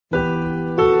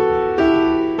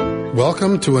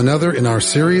Welcome to another in our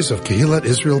series of Kehillat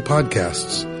Israel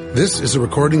podcasts. This is a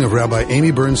recording of Rabbi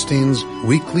Amy Bernstein's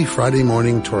weekly Friday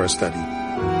morning Torah study.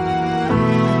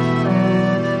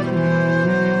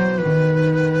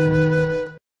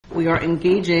 We are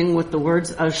engaging with the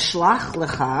words of Shlach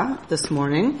Lecha this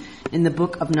morning in the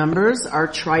book of Numbers. Our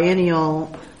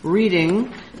triennial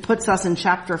reading puts us in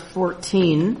chapter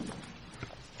 14.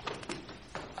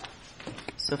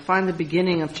 So find the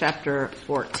beginning of chapter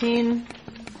 14.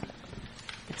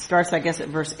 It starts, I guess, at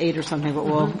verse 8 or something, but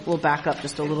we'll back up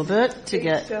just a little bit to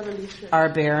get our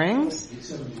bearings.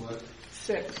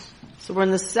 6. So we're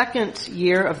in the second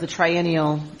year of the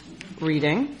triennial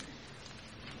reading,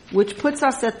 which puts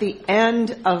us at the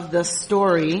end of the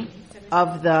story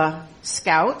of the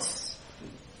scouts.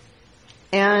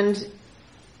 And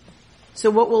so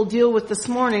what we'll deal with this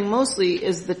morning mostly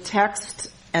is the text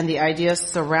and the ideas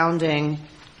surrounding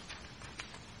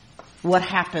what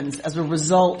happens as a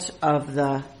result of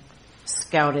the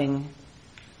scouting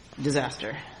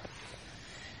disaster.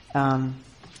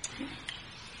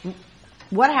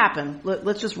 What happened?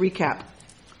 Let's just recap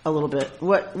a little bit.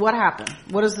 What happened?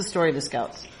 What is the story of the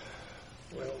scouts?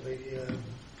 Well,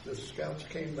 the scouts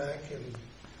came back and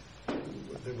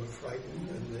they were frightened,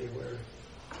 and they were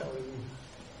telling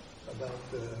about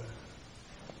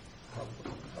how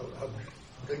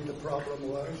big the problem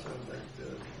was, and that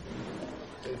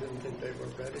they didn't think they were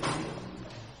ready.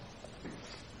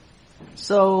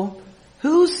 So,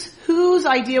 whose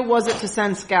idea was it to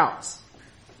send scouts?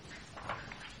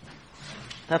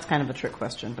 That's kind of a trick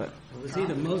question, but it was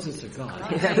either Moses or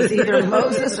God. It was either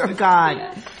Moses or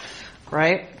God,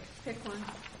 right? Pick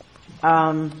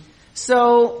one.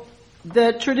 So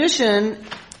the tradition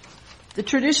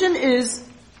is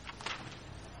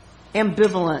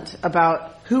ambivalent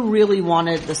about who really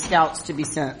wanted the scouts to be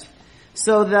sent.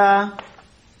 So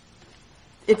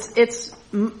it's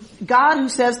God who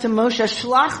says to Moshe,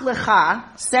 Shlach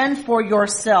lecha, send for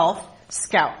yourself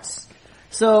scouts.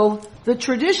 So the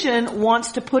tradition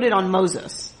wants to put it on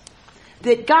Moses.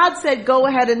 That God said, go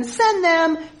ahead and send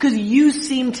them because you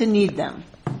seem to need them.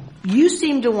 You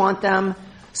seem to want them.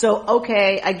 So,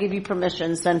 okay, I give you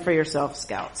permission, send for yourself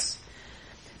scouts.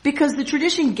 Because the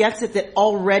tradition gets it that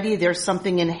already there's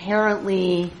something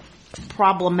inherently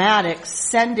problematic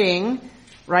sending,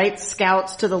 right,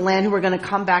 scouts to the land who are going to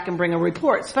come back and bring a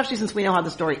report, especially since we know how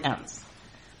the story ends.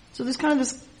 So there's kind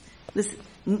of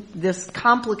this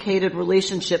complicated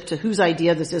relationship to whose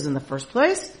idea this is in the first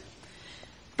place.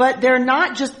 But they're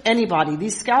not just anybody.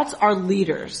 These scouts are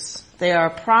leaders. They are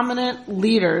prominent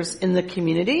leaders in the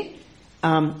community.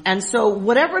 And so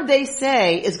whatever they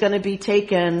say is going to be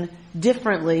taken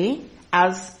differently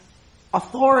as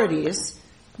authorities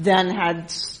than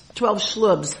had 12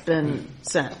 shlubs been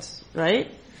sent, right?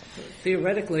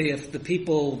 Theoretically, if the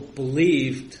people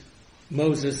believed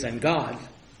Moses and God,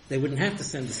 they wouldn't have to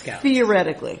send the scouts.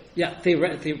 Theoretically. Yeah,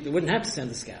 theoretically, they wouldn't have to send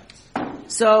the scouts.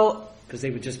 So, because they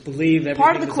would just believe everything.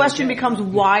 Part of the question okay. becomes,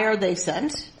 why are they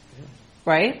sent?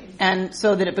 Right? And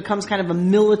so that it becomes kind of a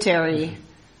military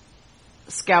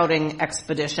scouting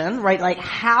expedition, right? Like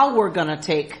how we're going to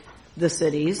take the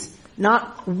cities,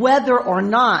 not whether or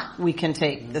not we can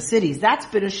take the cities. That's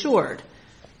been assured.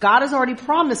 God has already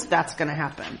promised that's going to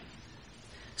happen.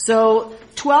 So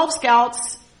 12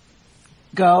 scouts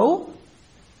go.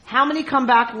 How many come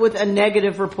back with a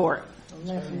negative report?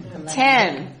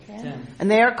 10. And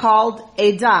they are called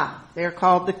Edah. They are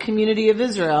called the community of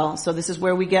Israel. So this is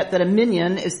where we get that a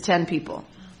minyan is 10 people.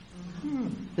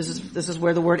 This is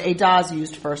where the word Edah is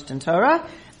used first in Torah,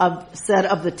 said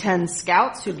of the 10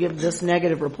 scouts who give this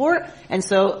negative report. And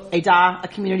so Edah, a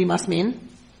community, must mean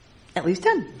at least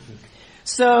 10.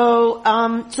 So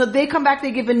they come back,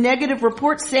 they give a negative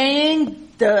report saying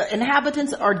the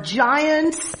inhabitants are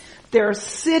giants. Their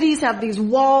cities have these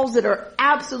walls that are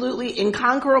absolutely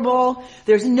inconquerable.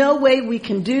 There's no way we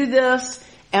can do this.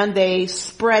 And they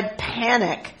spread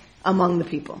panic among the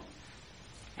people.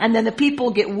 And then the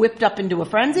people get whipped up into a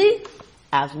frenzy,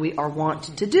 as we are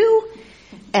wont to do.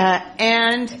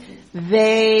 And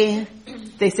they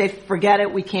say, forget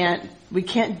it, we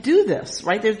can't do this,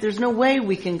 right? There's no way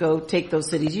we can go take those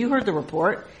cities. You heard the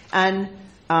report. And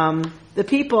the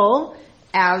people,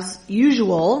 as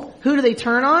usual, who do they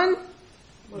turn on?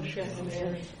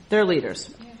 Their leaders,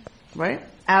 right?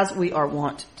 As we are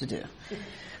wont to do.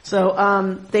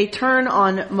 So they turn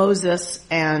on Moses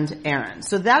and Aaron.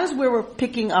 So that is where we're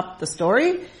picking up the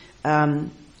story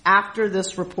after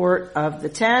this report of the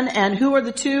 10. And who are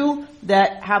the two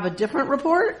that have a different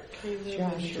report?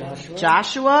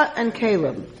 Joshua and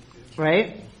Caleb,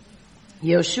 right?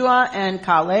 Yoshua and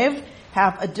Caleb.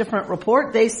 have a different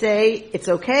report. They say it's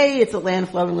okay. It's a land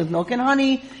flowing with milk and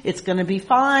honey. It's going to be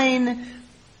fine.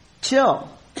 Chill.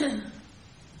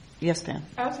 Yes, Pam.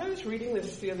 As I was reading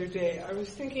this the other day, I was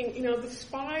thinking, the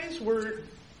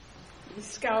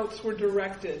scouts were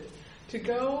directed to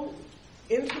go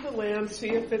into the land,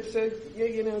 see if it's a,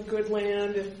 good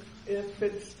land, if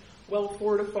it's well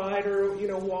fortified or,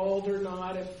 walled or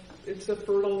not, if it's a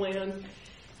fertile land.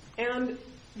 And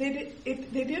they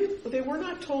were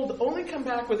not told only come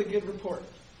back with a good report.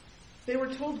 They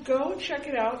were told go check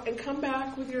it out and come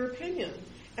back with your opinion.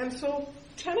 And so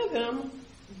 10 of them,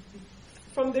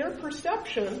 from their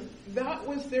perception, that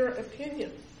was their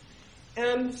opinion.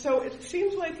 And so it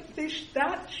seems like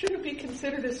that shouldn't be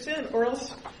considered a sin, or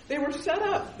else they were set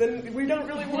up. Then we don't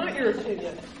really want your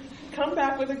opinion. Come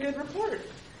back with a good report.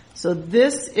 So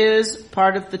this is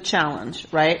part of the challenge,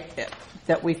 right,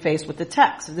 that we face with the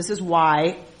text. This is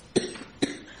why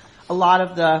a lot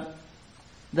of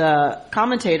the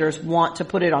commentators want to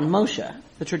put it on Moshe,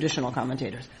 the traditional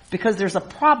commentators, because there's a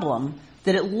problem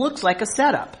that it looks like a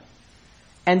setup.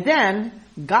 And then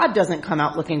God doesn't come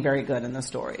out looking very good in the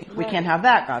story. Right. We can't have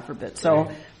that, God forbid. So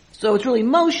it's really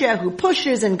Moshe who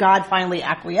pushes and God finally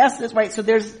acquiesces, right? So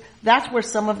that's where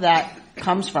some of that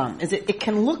comes from. It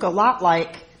can look a lot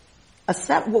like a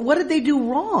set. What did they do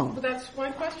wrong? Well, that's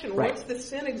my question. Right. What's the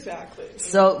sin exactly?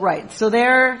 So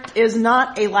there is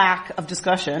not a lack of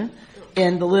discussion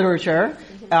in the literature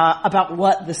about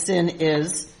what the sin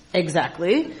is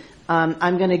exactly.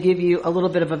 I'm going to give you a little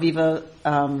bit of Aviva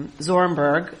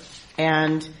Zornberg,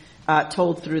 and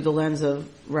told through the lens of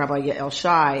Rabbi Yael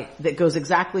Shai, that goes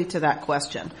exactly to that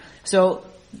question. So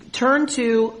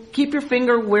keep your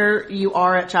finger where you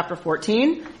are at chapter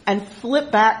 14, and flip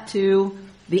back to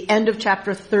the end of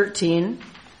chapter 13,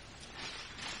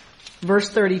 verse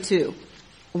 32.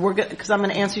 Because I'm going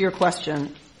to answer your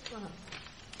question,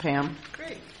 Pam.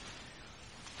 Great.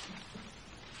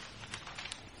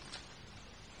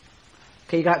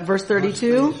 Okay, you got verse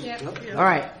 32? Yep. All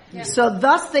right. Yep. So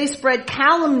thus they spread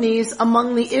calumnies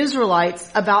among the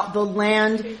Israelites about the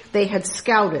land they had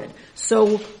scouted.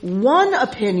 So one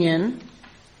opinion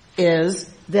is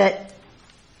that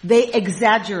they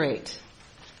exaggerate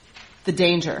the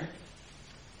danger.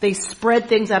 They spread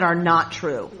things that are not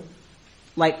true.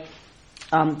 Like,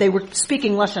 they were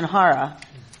speaking Lashon Hara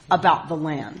about the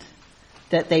land.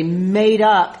 That they made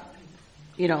up,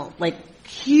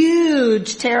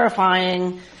 huge,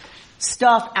 terrifying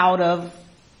stuff out of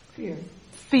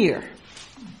fear.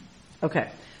 Okay.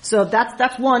 So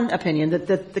that's one opinion,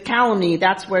 that the calumny,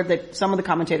 that's where some of the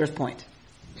commentators point.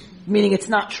 Meaning it's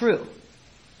not true.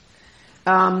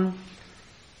 And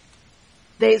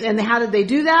how did they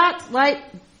do that? Right?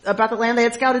 About the land they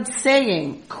had scouted,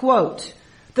 saying, quote,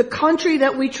 "The country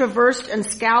that we traversed and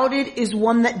scouted is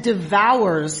one that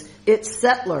devours its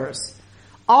settlers.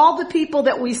 All the people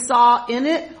that we saw in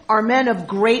it are men of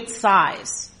great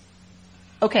size."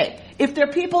 Okay, if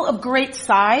they're people of great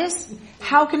size,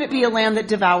 how can it be a land that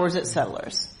devours its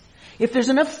settlers? If there's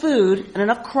enough food and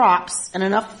enough crops and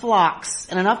enough flocks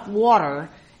and enough water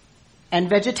and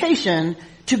vegetation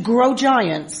to grow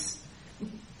giants,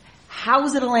 how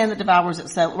is it a land that devours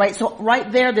its settlers? Right, so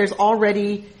right there's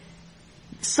already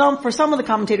for some of the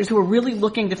commentators who are really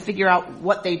looking to figure out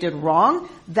what they did wrong,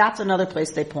 that's another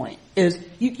place they point, is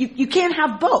you can't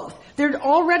have both. They're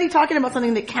already talking about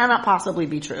something that cannot possibly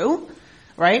be true,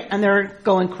 right? And they're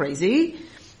going crazy.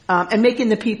 And making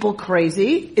the people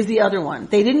crazy is the other one.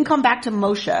 They didn't come back to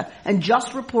Moshe and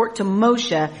just report to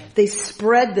Moshe. They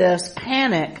spread this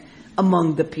panic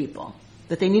among the people,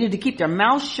 that they needed to keep their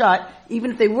mouths shut,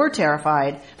 even if they were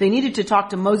terrified. They needed to talk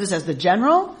to Moses as the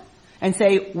general and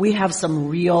say, we have some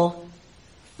real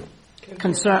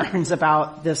concerns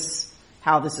about this,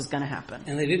 how this is going to happen.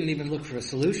 And they didn't even look for a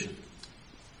solution.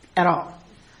 At all.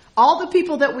 All the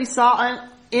people that we saw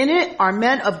in it are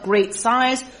men of great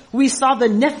size. We saw the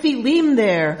Nephilim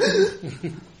there.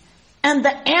 And the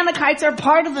Anakites are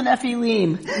part of the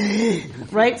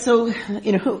Nephilim. Right? So,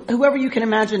 whoever you can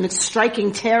imagine that's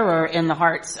striking terror in the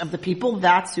hearts of the people,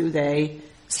 that's who they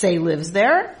say lives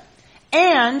there.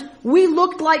 And we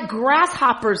looked like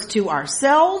grasshoppers to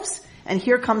ourselves. And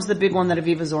here comes the big one that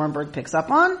Aviva Zornberg picks up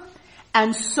on.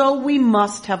 And so we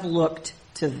must have looked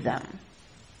to them.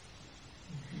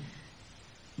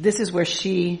 This is where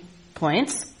she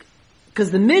points,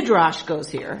 because the Midrash goes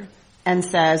here and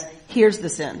says, here's the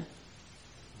sin.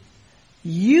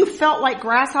 You felt like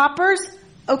grasshoppers?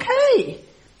 Okay.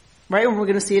 Right? And we're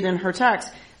going to see it in her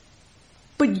text.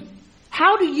 But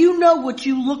how do you know what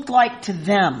you looked like to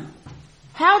them?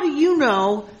 How do you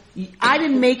know, I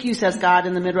didn't make you, says God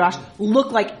in the Midrash,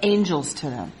 look like angels to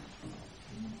them?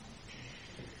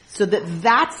 So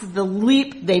that's the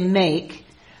leap they make,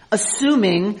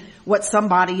 assuming what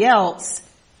somebody else,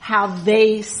 how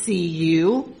they see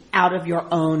you out of your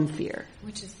own fear.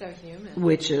 Which is so human.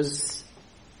 Which is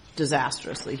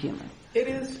disastrously human. It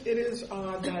is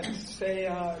odd that,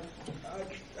 say,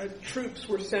 troops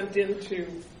were sent in to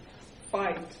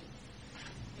fight.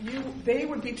 They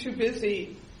would be too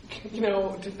busy,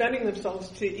 defending themselves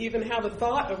to even have a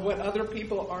thought of what other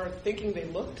people are thinking they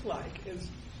looked like.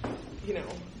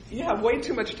 You have way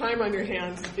too much time on your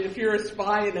hands if you're a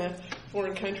spy in a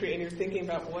foreign country and you're thinking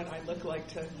about what I look like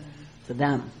to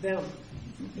them. Yeah.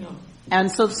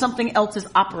 And so something else is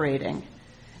operating.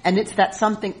 And it's that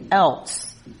something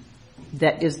else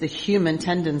that is the human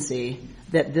tendency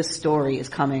that this story is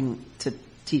coming to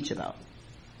teach about.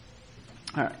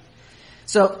 All right.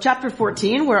 So chapter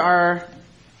 14, where our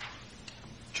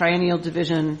triennial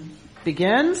division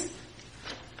begins.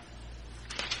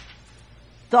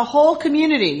 The whole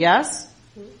community, yes,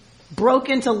 broke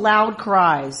into loud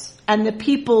cries, and the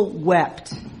people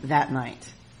wept that night.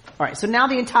 All right, so now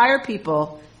the entire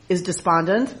people is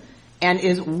despondent and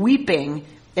is weeping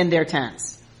in their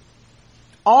tents.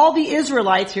 All the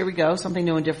Israelites, here we go, something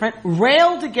new and different,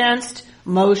 railed against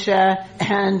Moshe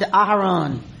and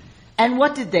Aaron. And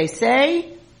what did they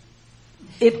say?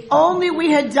 If only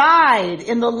we had died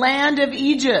in the land of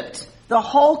Egypt. The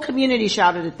whole community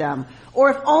shouted at them.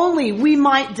 Or if only we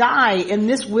might die in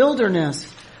this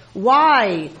wilderness.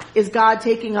 Why is God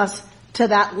taking us to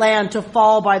that land to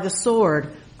fall by the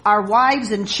sword? Our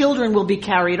wives and children will be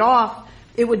carried off.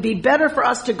 It would be better for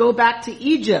us to go back to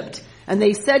Egypt. And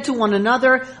they said to one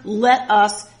another, let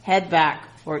us head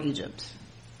back for Egypt.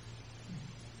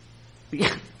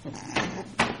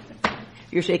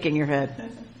 You're shaking your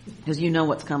head because you know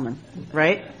what's coming,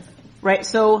 right? Right.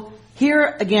 So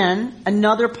here again,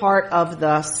 another part of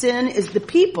the sin is the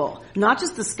people, not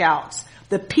just the scouts.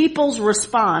 The people's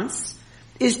response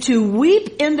is to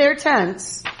weep in their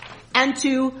tents and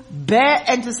to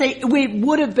say it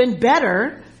would have been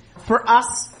better for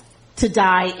us to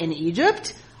die in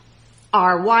Egypt.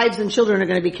 Our wives and children are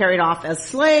going to be carried off as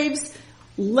slaves.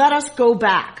 Let us go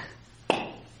back,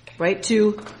 right,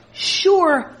 to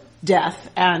sure death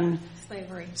and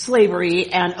slavery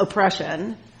and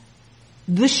oppression.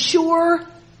 The sure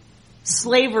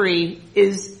slavery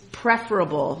is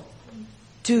preferable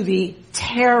to the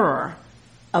terror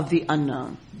of the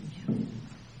unknown.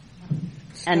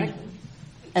 And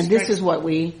this is what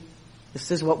we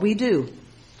do.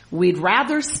 We'd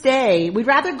rather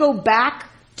go back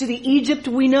to the Egypt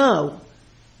we know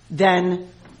than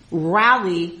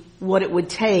rally what it would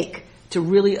take to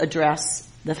really address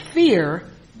the fear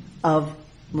of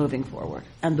moving forward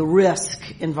and the risk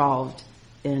involved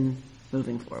in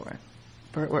moving forward.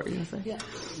 Bert, what were you going to say?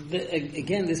 Yeah.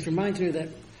 Again, this reminds me that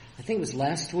I think it was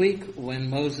last week when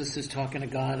Moses is talking to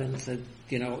God and said,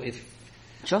 why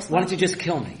don't you just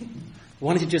kill me?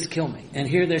 Why don't you just kill me? And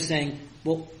here they're saying,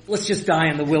 well, let's just die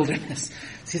in the wilderness.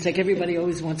 So it's like everybody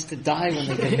always wants to die when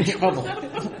they get in trouble.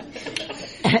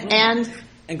 And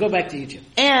go back to Egypt.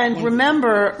 And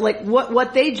remember, like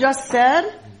what they just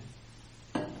said,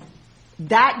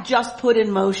 that just put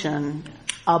in motion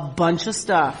a bunch of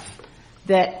stuff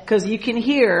that, because you can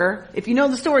hear, if you know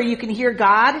the story, you can hear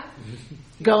God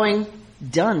going,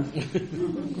 done.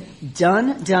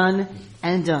 Done, done,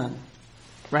 and done.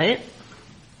 Right?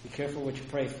 Be careful what you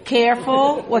pray for.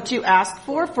 Careful what you ask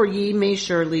for ye may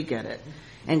surely get it.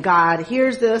 And God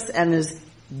hears this and is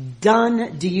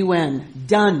done, D-U-N,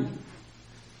 done.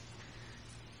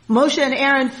 Moshe and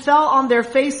Aaron fell on their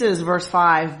faces, verse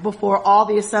 5, before all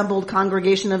the assembled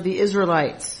congregation of the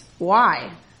Israelites.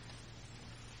 Why?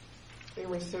 They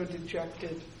were so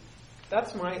dejected.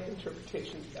 That's my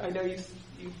interpretation. I know you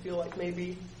feel like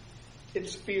maybe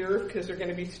it's fear because they're going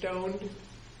to be stoned.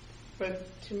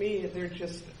 But to me, they're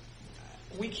just,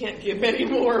 we can't give any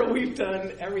more. We've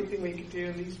done everything we could do,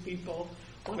 and these people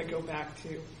want to go back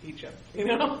to Egypt,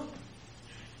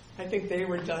 I think they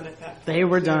were done at that point. They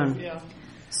were done. Yeah.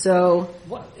 So,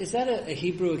 what is that a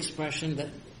Hebrew expression that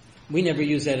we never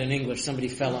use that in English? Somebody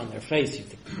fell on their face. You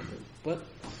think,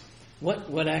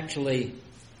 what actually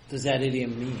does that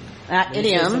idiom mean?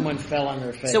 Idiom. Someone fell on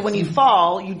their face. So when you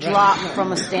fall, you drop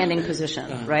from a standing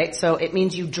position, right? So it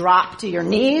means you drop to your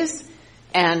knees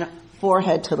and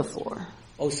forehead to the floor.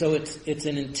 Oh, so it's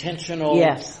an intentional.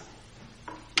 Yes.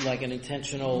 Like an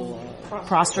intentional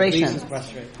prostration.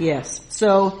 Yes.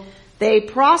 So they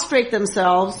prostrate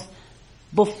themselves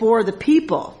before the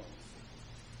people.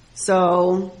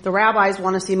 So the rabbis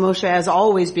want to see Moshe as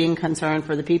always being concerned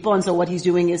for the people. And so what he's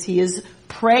doing is he is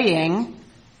praying.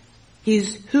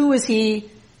 Who is he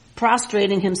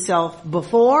prostrating himself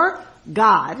before?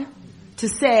 God, to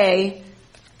say,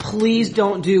 please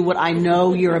don't do what I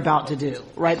know you're about to do,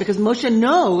 right? Because Moshe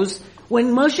knows,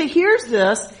 when Moshe hears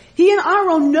this, he and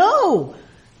Aaron know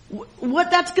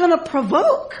what that's going to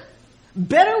provoke.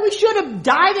 Better we should have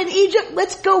died in Egypt.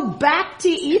 Let's go back to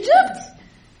Egypt.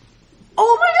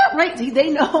 Oh my God, right?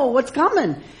 They know what's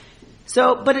coming.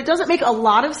 So, but it doesn't make a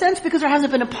lot of sense because there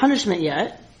hasn't been a punishment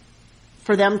yet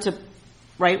for them to,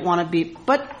 right, want to be,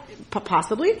 but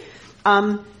possibly.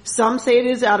 Some say it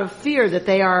is out of fear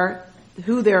that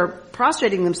who they're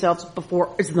prostrating themselves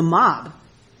before is the mob.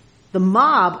 The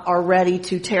mob are ready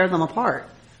to tear them apart.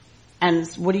 And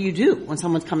what do when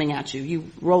someone's coming at you?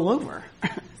 You roll over,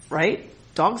 right?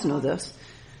 Dogs know this.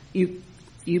 You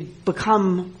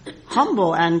become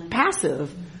humble and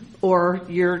passive, or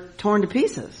you're torn to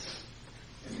pieces.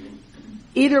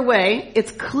 Either way,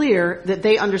 it's clear that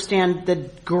they understand the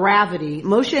gravity.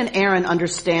 Moshe and Aaron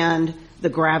understand the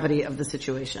gravity of the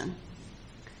situation.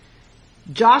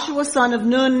 Joshua, son of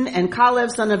Nun, and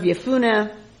Caleb, son of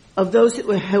Yefuneh, of those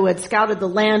who had scouted the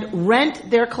land, rent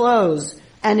their clothes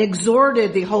and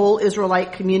exhorted the whole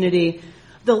Israelite community.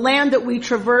 The land that we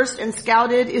traversed and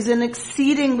scouted is an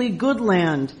exceedingly good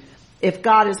land. If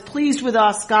God is pleased with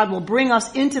us, God will bring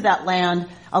us into that land,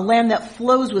 a land that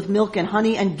flows with milk and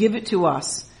honey, and give it to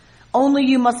us. Only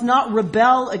you must not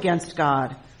rebel against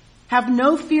God. Have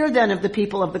no fear then of the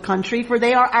people of the country, for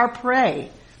they are our prey.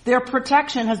 Their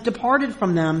protection has departed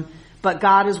from them, but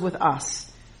God is with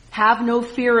us. Have no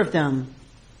fear of them.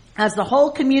 As the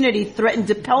whole community threatened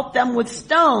to pelt them with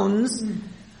stones,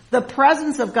 the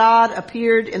presence of God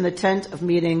appeared in the tent of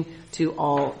meeting to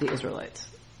all the Israelites.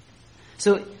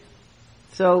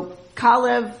 So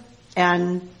Caleb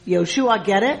and Yoshua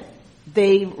get it.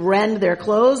 They rend their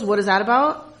clothes. What is that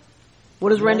about?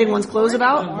 What is rending one's clothes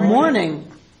about?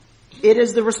 Mourning. It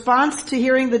is the response to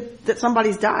hearing that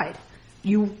somebody's died.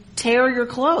 You tear your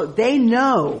clothes. They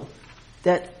know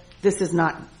that this is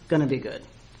not going to be good.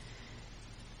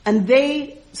 And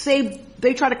they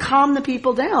try to calm the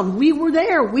people down. We were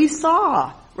there. We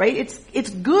saw, right? It's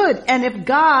good. And if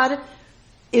God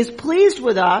is pleased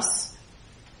with us,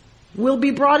 we'll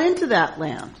be brought into that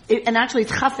land. And actually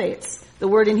it's chafetz. The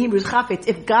word in Hebrew is chafetz.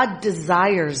 If God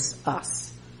desires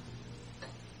us.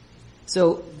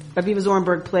 So Aviva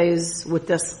Zornberg plays with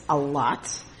this a lot.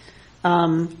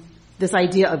 This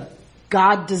idea of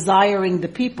God desiring the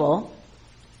people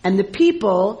and the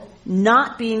people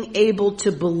not being able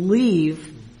to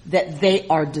believe that they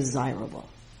are desirable.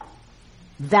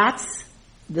 That's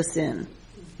the sin.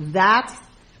 That's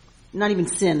not even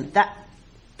sin.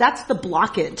 That's the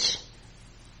blockage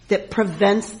that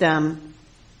prevents them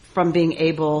from being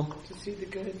able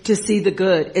to see the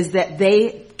good, is that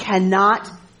they cannot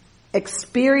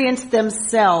experience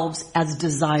themselves as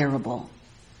desirable.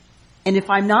 And if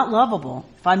I'm not lovable,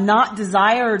 if I'm not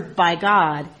desired by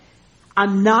God,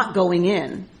 I'm not going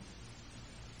in.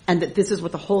 And that this is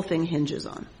what the whole thing hinges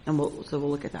on. And we'll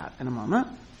look at that in a moment.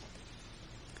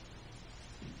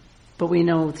 But we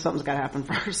know something's got to happen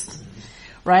first.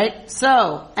 Right?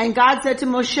 So, and God said to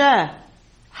Moshe,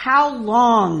 how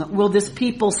long will this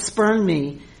people spurn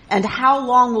me? And how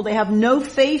long will they have no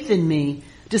faith in me,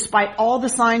 despite all the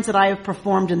signs that I have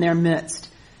performed in their midst?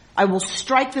 I will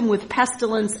strike them with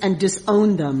pestilence and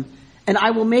disown them, and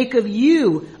I will make of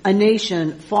you a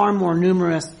nation far more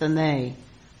numerous than they.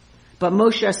 But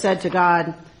Moshe said to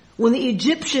God, when the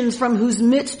Egyptians from whose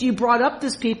midst you brought up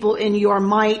this people in your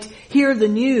might hear the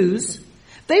news,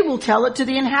 they will tell it to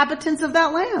the inhabitants of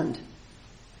that land.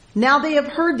 Now they have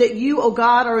heard that you, O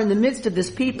God, are in the midst of this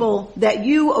people, that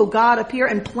you, O God, appear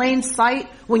in plain sight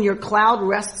when your cloud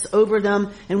rests over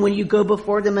them, and when you go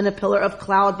before them in a pillar of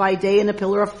cloud by day and a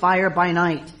pillar of fire by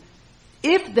night.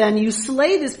 If then you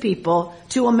slay this people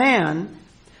to a man,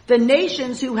 the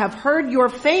nations who have heard your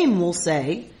fame will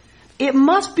say, it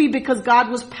must be because God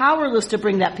was powerless to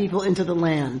bring that people into the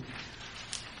land.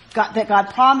 That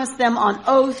God promised them on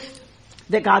oath,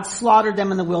 that God slaughtered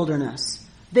them in the wilderness.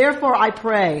 Therefore I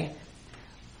pray,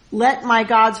 let my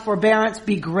God's forbearance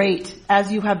be great,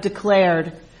 as you have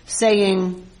declared,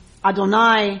 saying,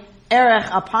 Adonai, erech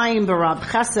apayim b'rab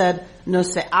chesed,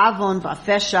 noseh avon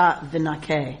v'afesha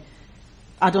v'nakeh.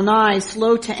 Adonai,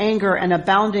 slow to anger and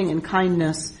abounding in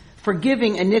kindness,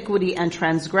 forgiving iniquity and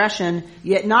transgression,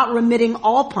 yet not remitting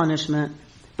all punishment,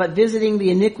 but visiting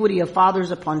the iniquity of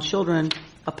fathers upon children,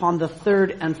 upon the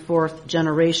third and fourth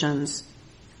generations.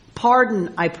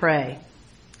 Pardon, I pray,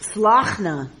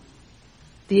 slachna,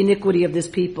 the iniquity of this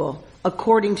people,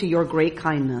 according to your great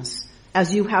kindness,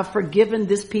 as you have forgiven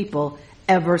this people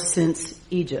ever since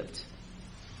Egypt.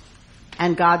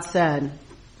 And God said,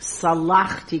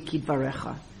 Salachti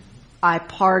kidvarecha, I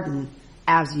pardon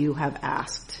as you have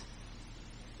asked.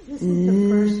 Isn't the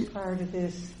first part of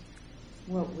this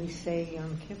what we say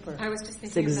Yom Kippur? I was just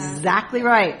thinking It's of that. exactly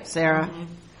right, Sarah.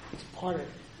 It's part of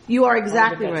You are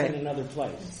exactly that's right. in another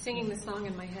place. Singing the song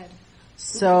in my head.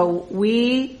 So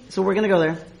we're going to go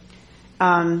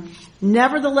there.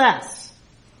 Nevertheless,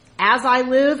 as I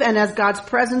live and as God's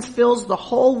presence fills the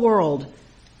whole world,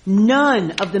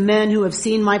 none of the men who have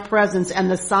seen my presence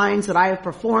and the signs that I have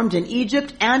performed in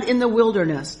Egypt and in the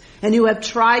wilderness, and who have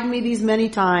tried me these many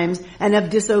times and have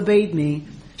disobeyed me,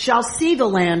 shall see the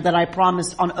land that I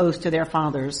promised on oath to their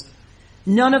fathers.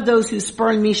 None of those who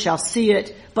spurn me shall see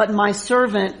it, but my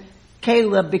servant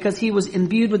Caleb, because he was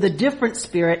imbued with a different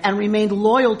spirit and remained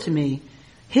loyal to me,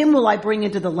 him will I bring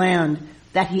into the land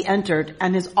that he entered,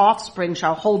 and his offspring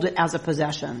shall hold it as a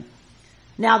possession.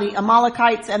 Now the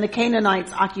Amalekites and the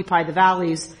Canaanites occupy the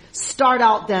valleys. Start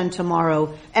out then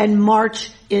tomorrow and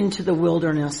march into the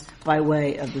wilderness by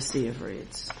way of the Sea of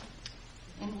Reeds.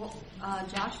 And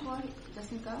Joshua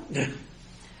doesn't go?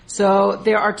 So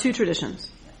there are two traditions.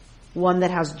 One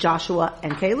that has Joshua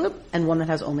and Caleb, and one that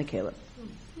has only Caleb.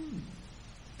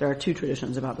 There are two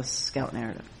traditions about the scout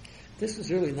narrative. This was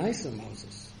really nice of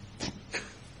Moses.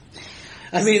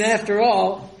 I mean, after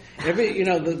all,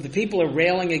 the people are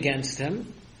railing against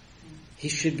him. He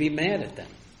should be mad at them.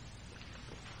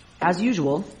 As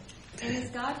usual. And is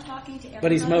God talking to everybody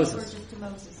But he's Moses. or just to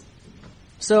Moses?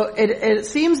 So it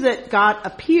seems that God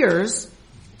appears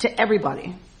to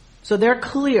everybody. So they're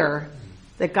clear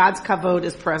that God's kavod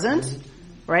is present,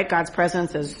 right? God's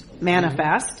presence is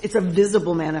manifest. It's a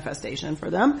visible manifestation for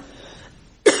them.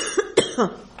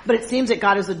 But it seems that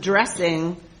God is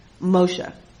addressing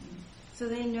Moshe. So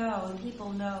they know, and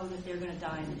people know that they're going to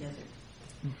die in the desert.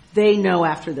 They know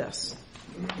after this.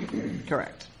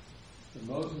 Correct. And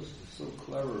Moses is so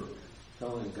clever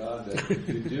telling God that if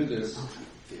you do this,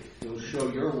 you'll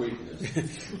show your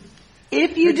weakness.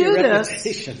 If you do Your this,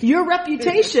 reputation. your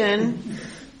reputation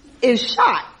is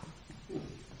shot.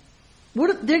 What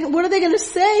are they going to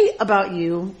say about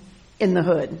you in the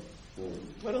hood?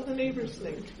 What'll the neighbors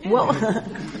think?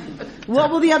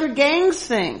 What will the other gangs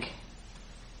think?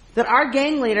 That our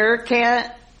gang leader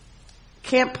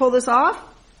can't pull this off?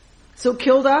 So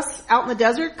killed us out in the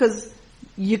desert because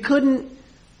you couldn't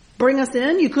bring us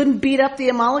in? You couldn't beat up the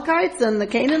Amalekites and the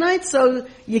Canaanites, so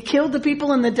you killed the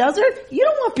people in the desert? You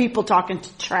don't want people talking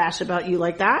trash about you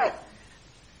like that.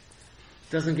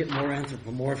 Doesn't get more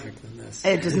anthropomorphic than this.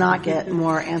 It does not get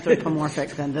more anthropomorphic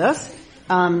than this.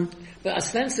 But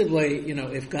ostensibly,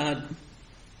 if God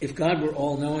were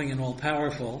all-knowing and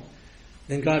all-powerful,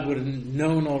 then God would have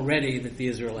known already that the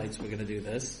Israelites were going to do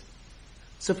this.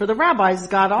 So for the rabbis,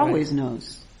 God always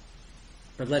knows.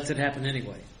 But lets it happen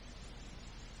anyway.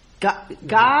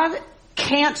 God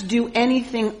can't do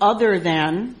anything other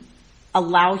than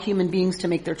allow human beings to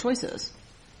make their choices.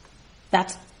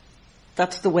 That's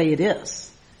the way it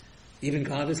is. Even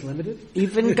God is limited?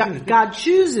 Even God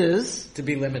chooses to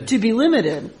be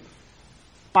limited.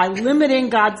 By limiting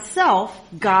God's self,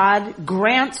 God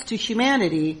grants to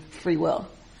humanity free will.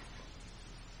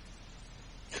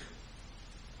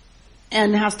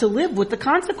 And has to live with the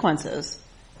consequences.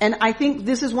 And I think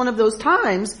this is one of those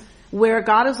times where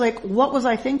God is like, what was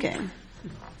I thinking?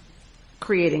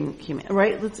 Creating humanity,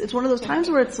 right? It's one of those times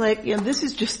where it's like, this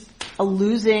is just a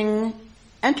losing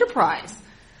enterprise.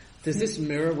 Does this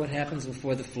mirror what happens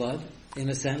before the flood, in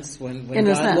a sense? When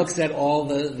God looks at all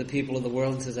the people of the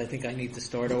world and says, I think I need to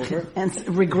start over?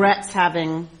 And regrets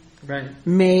having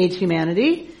made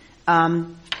humanity.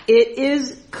 It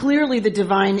is clearly the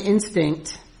divine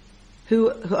instinct who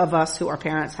of us who are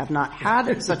parents have not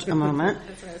had such a moment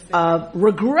of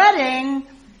regretting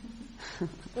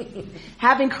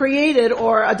having created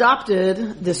or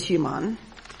adopted this human.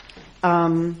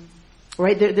 Right?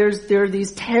 There are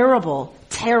these terrible,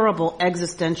 terrible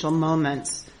existential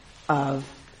moments of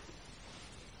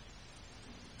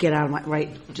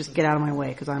just get out of my way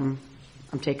because I'm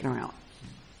taking her out.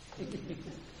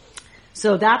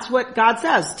 So that's what God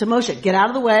says to Moshe, get out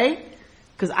of the way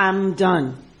because I'm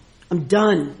done. I'm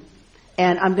done.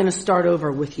 And I'm going to start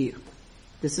over with you.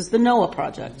 This is the Noah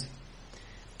project.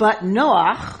 But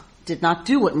Noah did not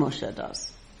do what Moshe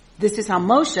does. This is how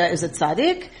Moshe is a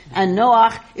tzaddik, and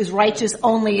Noah is righteous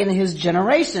only in his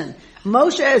generation.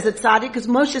 Moshe is a tzaddik because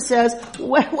Moshe says,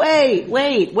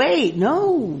 wait,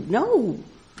 no.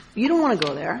 You don't want to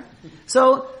go there.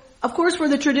 So, of course, for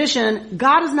the tradition,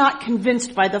 God is not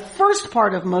convinced by the first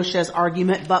part of Moshe's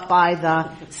argument, but by the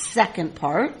second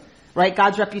part. Right?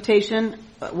 God's reputation,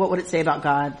 what would it say about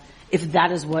God if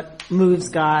that is what moves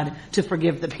God to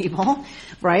forgive the people?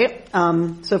 Right?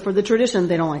 So for the tradition,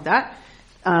 they don't like that.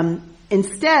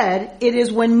 Instead, it is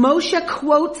when Moshe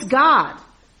quotes God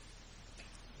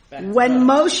When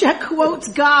Moshe quotes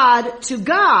God to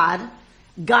God,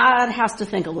 God has to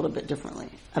think a little bit differently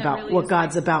about really what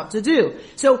God's about to do.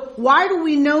 So why do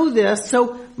we know this?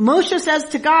 So Moshe says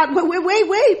to God,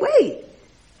 wait.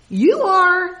 You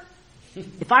are,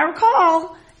 if I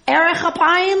recall, Erech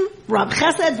Apayim, Rab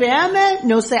Chesed Ve'emet,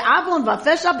 Nosei Avon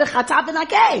Vafesha B'chata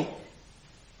V'nakeh.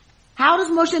 How does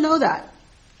Moshe know that?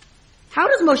 How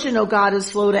does Moshe know God is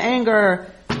slow to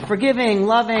anger, forgiving,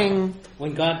 loving?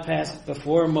 When God passed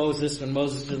before Moses, when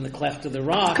Moses was in the cleft of the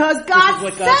rock. Because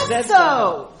God said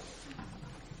so.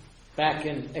 Back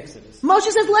in Exodus. Moshe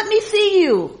says, let me see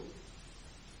you.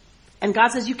 And God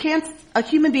says, a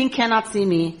human being cannot see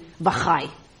me, v'chai,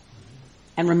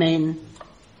 and remain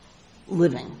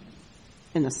living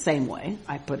in the same way.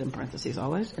 I put in parentheses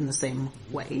always, in the same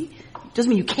way. Doesn't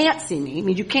mean you can't see me. It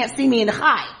means you can't see me in the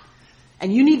chai.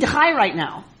 And you need the chai right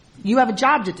now. You have a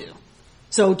job to do.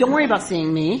 So don't worry about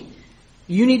seeing me.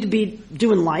 You need to be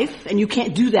doing life, and you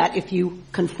can't do that if you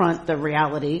confront the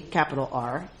reality, capital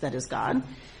R, that is God.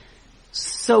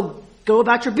 So go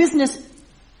about your business.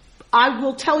 I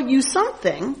will tell you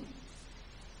something.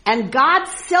 And God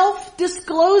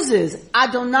self-discloses,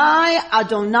 Adonai,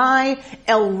 Adonai,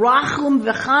 El Rachum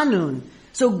V'Chanun.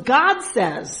 So God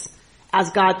says,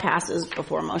 as God passes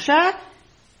before Moshe,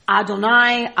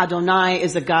 Adonai, Adonai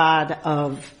is a God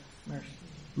of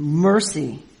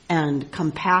mercy and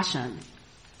compassion,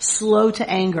 slow to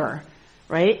anger,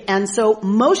 right? And so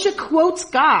Moshe quotes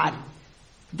God,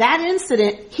 that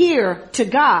incident here to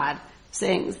God,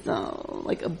 saying, so,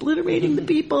 like obliterating the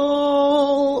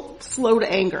people, slow to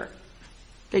anger.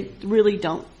 They really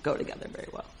don't go together very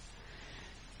well.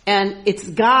 And it's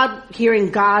God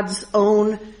hearing God's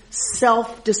own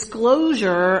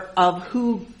self-disclosure of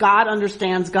who God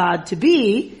understands God to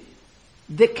be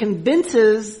that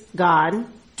convinces God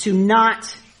to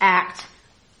not act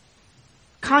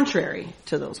contrary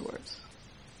to those words.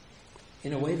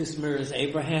 In a way, this mirrors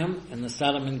Abraham and the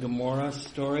Sodom and Gomorrah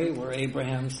story, where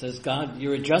Abraham says, God,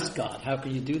 you're a just God. How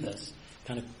can you do this?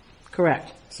 Kind of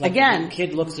correct. It's like again, a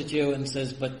kid looks at you and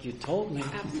says, but you told me.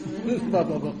 Absolutely.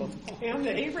 And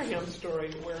the Abraham story,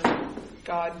 where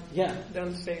God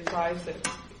doesn't say Isaac.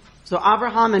 So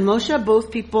Abraham and Moshe,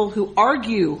 both people who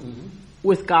argue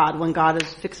with God when God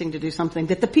is fixing to do something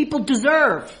that the people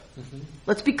deserve.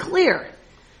 Let's be clear.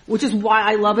 Which is why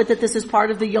I love it that this is part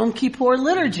of the Yom Kippur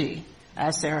liturgy,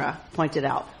 as Sarah pointed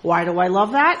out. Why do I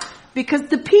love that? Because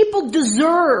the people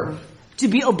deserve to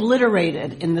be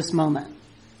obliterated in this moment.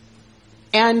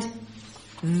 And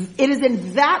it is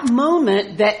in that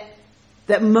moment that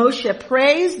Moshe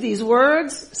prays these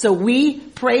words, so we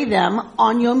pray them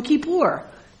on Yom Kippur.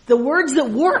 The words that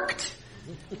worked.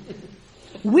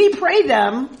 We pray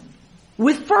them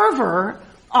with fervor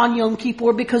on Yom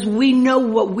Kippur because we know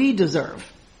what we deserve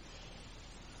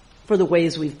for the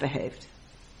ways we've behaved.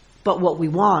 But what we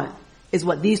want is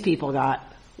what these people got,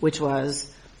 which was,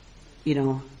 they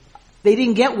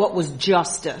didn't get what was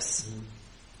justice.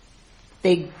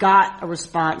 They got a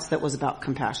response that was about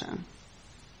compassion.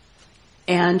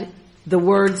 And the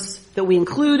words that we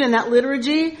include in that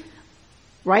liturgy,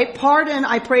 right? Pardon,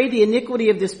 I pray the iniquity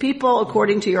of this people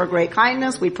according to your great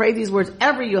kindness. We pray these words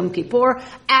every Yom Kippur,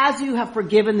 as you have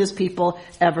forgiven this people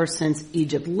ever since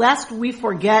Egypt. Lest we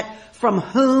forget from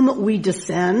whom we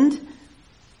descend.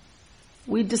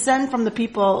 We descend from the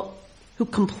people who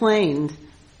complained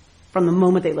from the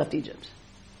moment they left Egypt.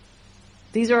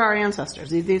 These are our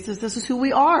ancestors. This is who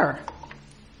we are.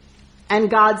 And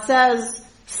God says,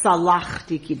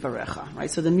 Salachti kidvarecha, right?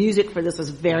 So the music for this is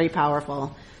very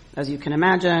powerful, as you can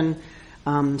imagine.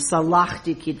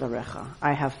 Salachti kidvarecha,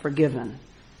 I have forgiven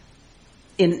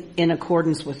in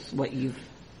accordance with what you've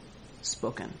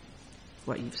spoken,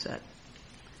 what you've said.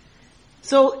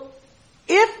 So,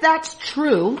 if that's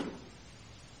true,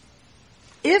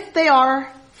 if they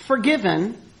are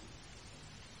forgiven,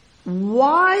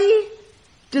 why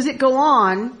does it go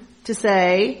on to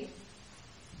say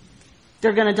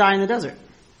they're going to die in the desert?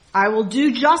 I will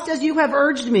do just as you have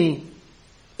urged me.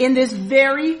 In this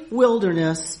very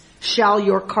wilderness shall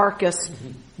your carcass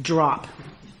drop.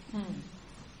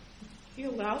 He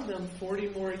allowed them 40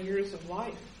 more years of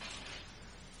life.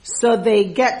 So they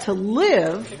get to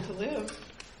live.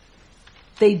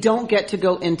 They don't get to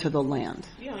go into the land.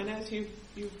 Yeah, and as you've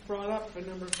brought up a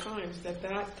number of times,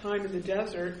 that time in the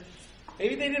desert,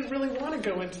 maybe they didn't really want to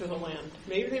go into the land.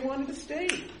 Maybe they wanted to stay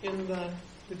in the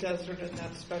desert in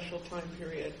that special time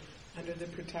period under the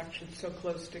protection so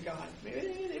close to God.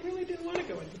 Maybe they really didn't want to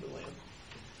go into the land.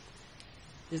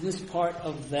 Isn't this part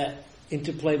of that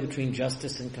interplay between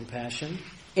justice and compassion?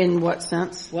 In what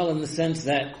sense? Well, in the sense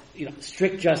that,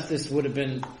 strict justice would have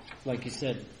been, like you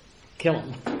said, kill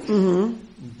them. Mm-hmm.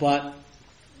 But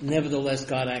nevertheless,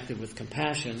 God acted with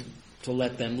compassion to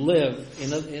let them live.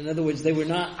 In other words, it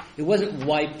wasn't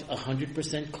wiped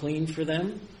 100% clean for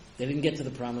them. They didn't get to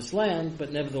the promised land,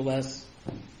 but nevertheless,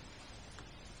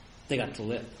 they got to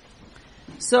live.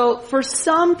 So for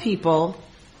some people,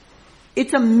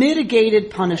 it's a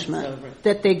mitigated punishment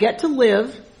that they get to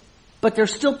live, but they're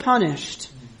still punished.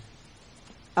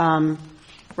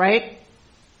 Right?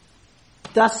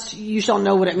 Thus you shall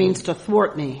know what it means to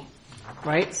thwart me,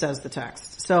 right? Says the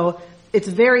text. So it's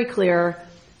very clear,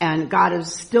 and God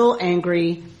is still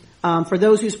angry for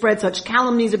those who spread such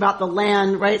calumnies about the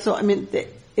land, right? So, I mean,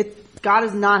 God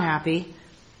is not happy.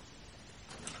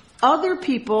 Other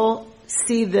people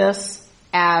see this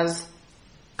as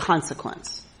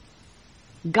consequence.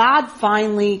 God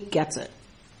finally gets it.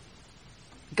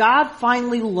 God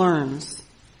finally learns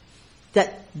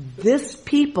that this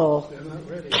people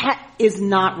is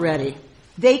not ready.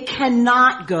 They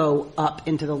cannot go up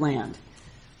into the land.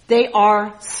 They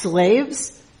are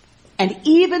slaves, and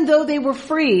even though they were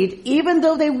freed, even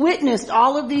though they witnessed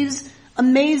all of these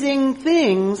amazing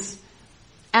things,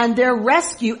 and their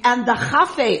rescue, and the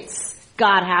chafetz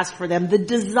God has for them, the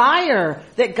desire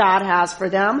that God has for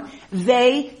them,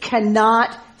 they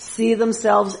cannot see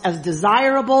themselves as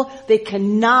desirable. They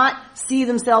cannot see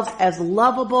themselves as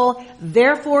lovable.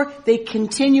 Therefore, they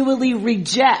continually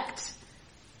reject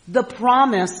the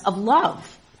promise of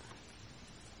love.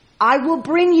 I will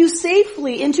bring you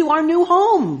safely into our new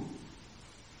home.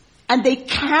 And they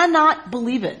cannot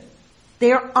believe it.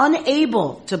 They are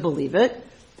unable to believe it.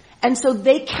 And so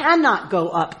they cannot go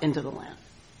up into the land.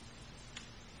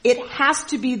 It has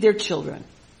to be their children.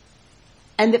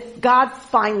 And that God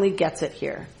finally gets it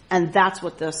here. And that's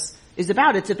what this is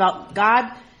about. It's about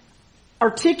God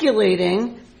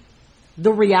articulating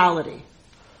the reality.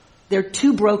 They're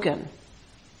too broken.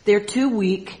 They're too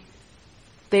weak.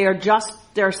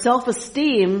 Their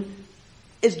self-esteem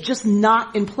is just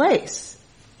not in place.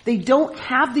 They don't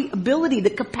have the ability, the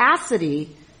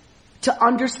capacity to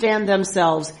understand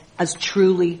themselves as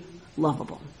truly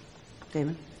lovable.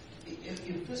 David?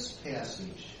 If this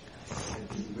passage had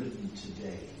been written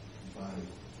today by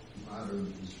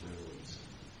modern Israelis,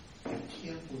 I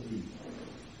can't believe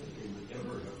that they would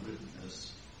ever have written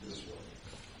this way.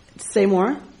 Say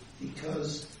more.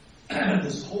 Because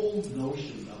this whole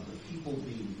notion of the people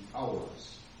being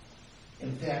powerless,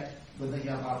 in fact, when they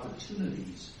have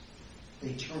opportunities,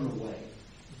 they turn away.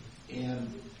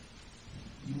 And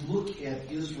you look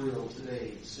at Israel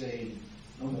today saying,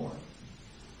 no more.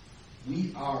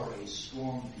 We are a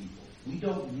strong people. We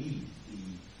don't need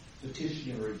the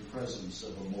petitionary presence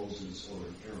of a Moses or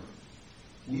an Aaron.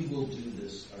 We will do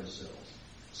this ourselves.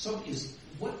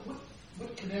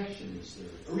 What connection is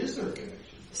there? Or is there a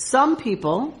connection? Some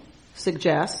people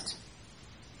suggest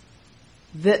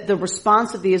that the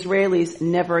response of the Israelis,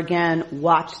 never again,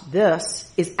 watch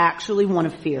this, is actually one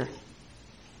of fear.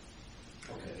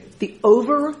 Okay. The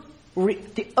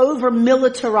over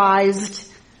militarized,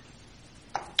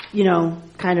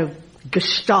 kind of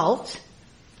gestalt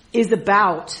is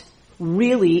about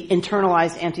really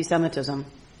internalized anti-Semitism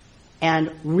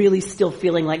and really still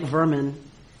feeling like vermin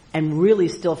and really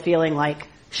still feeling like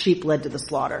sheep led to the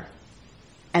slaughter.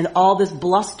 And all this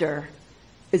bluster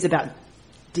is about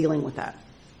dealing with that.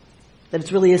 That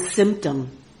it's really a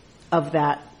symptom of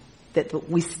that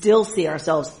we still see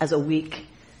ourselves as a weak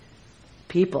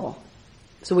people.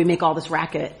 So we make all this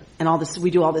racket and we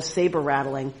do all this saber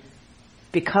rattling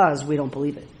because we don't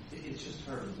believe it. It's just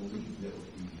hard to believe that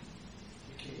would be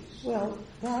the case. Well,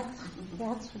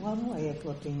 that's one way of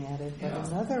looking at it, but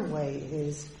another way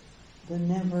is the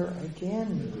never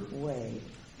again way,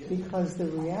 because the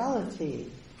reality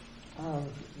of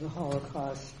the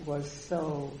Holocaust was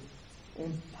so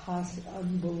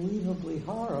unbelievably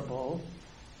horrible,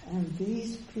 and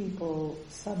these people,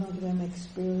 some of them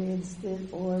experienced it,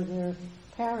 or their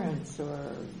parents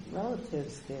or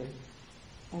relatives did,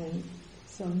 and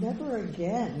so never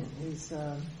again is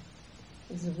a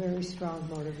very strong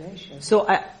motivation. So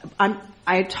I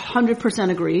 100%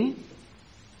 agree.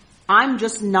 I'm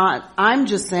just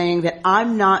saying that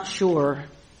I'm not sure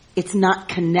it's not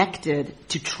connected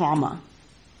to trauma.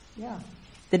 Yeah.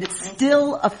 That it's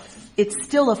still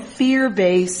a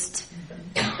fear-based.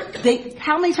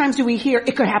 How many times do we hear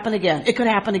it could happen again? It could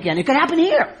happen again. It could happen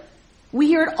here. We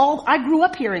hear it all. I grew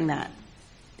up hearing that.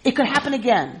 It could happen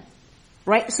again.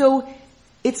 Right? So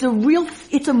it's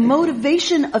a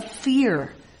motivation of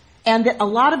fear. And that a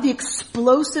lot of the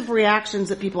explosive reactions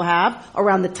that people have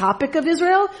around the topic of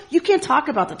Israel, you can't talk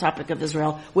about the topic of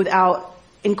Israel without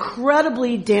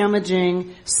incredibly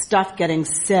damaging stuff getting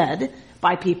said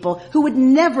by people who would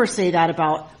never say that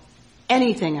about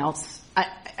anything else.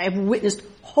 I've witnessed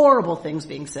horrible things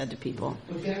being said to people.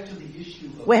 But back to the issue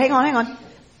of... Wait, hang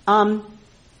on.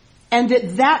 And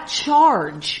that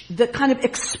charge, the kind of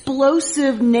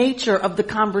explosive nature of the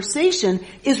conversation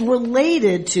is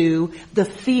related to the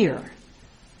fear.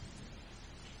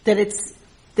 That's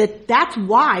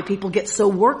why people get so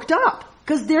worked up.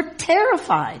 Because they're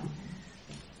terrified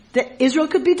that Israel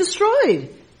could be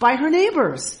destroyed by her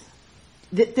neighbors.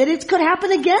 That it could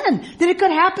happen again. That it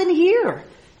could happen here.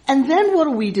 And then what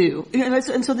do we do? And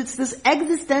so it's this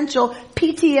existential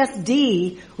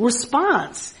PTSD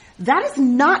response. That is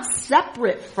not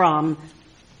separate from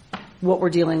what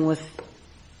we're dealing with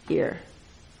here.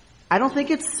 I don't think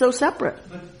it's so separate.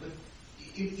 But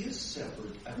it is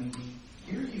separate. I mean,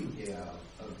 here you have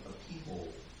a people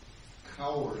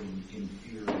cowering in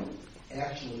fear,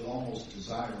 actually almost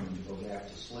desiring to go back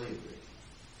to slavery.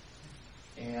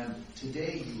 And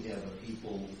today you have a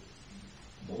people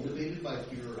motivated by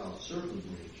fear. I'll certainly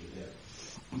grade you that.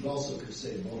 You also could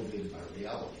say motivated by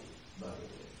reality, by the way.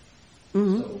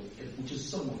 Mm-hmm. So, which is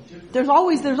somewhat different. There's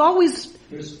always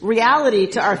reality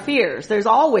to our fears. There's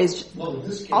always, well, in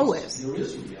this case, always. There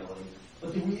is reality,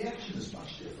 but the reaction is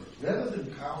much different. Rather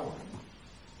than cowering,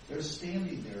 they're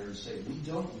standing there and saying, "We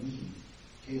don't need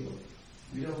Caleb.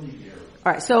 We don't need Aaron."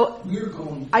 All right, so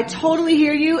I totally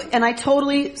hear you, and I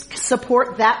totally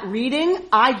support that reading.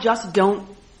 I'm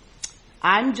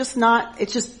just not. It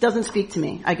just doesn't speak to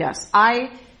me, I guess.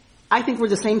 I think we're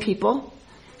the same people.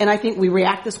 And I think we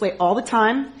react this way all the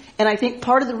time. And I think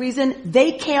part of the reason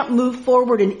they can't move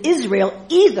forward in Israel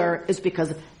either is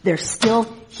because they're still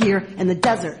here in the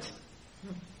desert.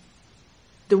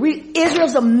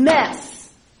 Israel's a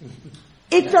mess.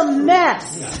 It's a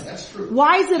mess. Yeah, that's true.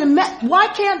 Why is it a mess? Why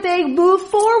can't they move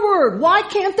forward? Why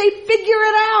can't they figure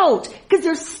it out? Because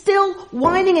they're still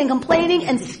whining and complaining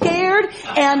and scared,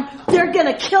 and they're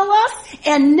gonna kill us,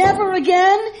 and never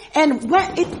again, and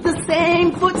it's the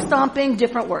same foot stomping,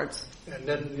 different words. And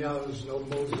Netanyahu's no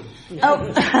Moses. Oh.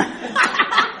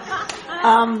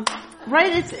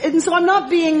 Right? And so I'm not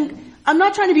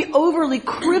trying to be overly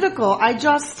critical.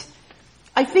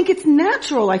 I think it's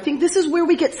natural. I think this is where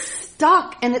we get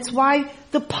stuck, and it's why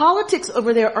the politics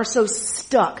over there are so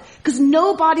stuck. Because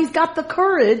nobody's got the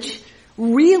courage,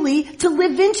 really, to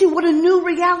live into what a new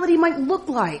reality might look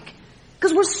like.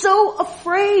 Because we're so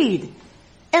afraid.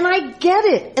 And I get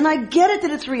it. And I get it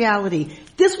that it's reality.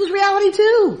 This was reality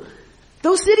too.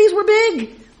 Those cities were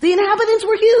big. The inhabitants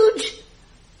were huge.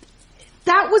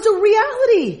 That was a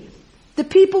reality. The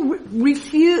people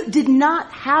did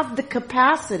not have the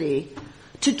capacity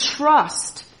to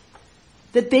trust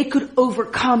that they could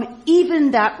overcome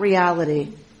even that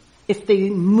reality if they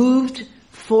moved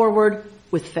forward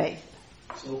with faith.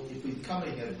 So if we've come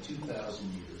ahead 2,000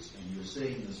 years and you're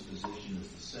saying this position is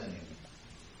the same,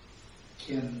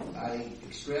 can I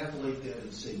extrapolate that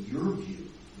and say your view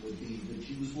would be that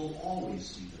Jews will always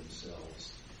see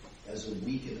themselves as a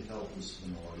weak and helpless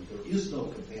minority? There is no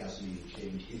capacity to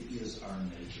change. It is our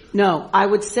nature. No, I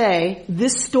would say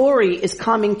this story is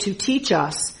coming to teach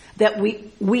us that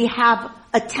we have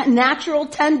a natural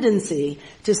tendency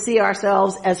to see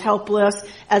ourselves as helpless,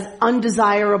 as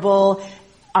undesirable.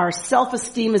 Our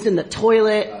self-esteem is in the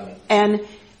toilet, and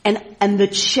the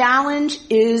challenge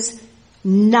is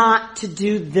not to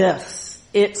do this.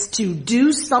 It's to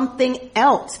do something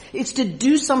else. It's to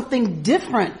do something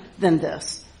different than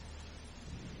this.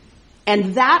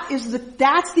 And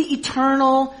that's the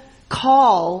eternal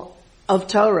call of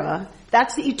Torah.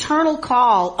 That's the eternal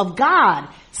call of God.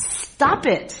 Stop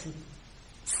it.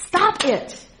 Stop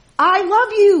it. I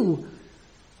love you.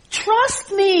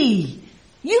 Trust me.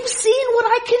 You've seen what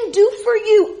I can do for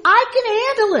you. I can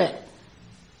handle it.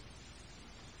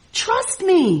 Trust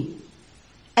me.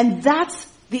 And that's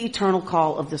the eternal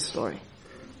call of this story.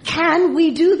 Can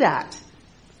we do that?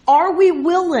 Are we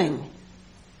willing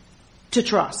to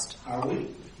trust? Are we?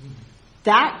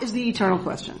 That is the eternal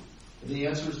question. The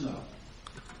answer is no.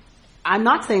 I'm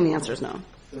not saying the answer is no.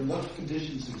 Then what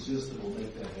conditions exist that will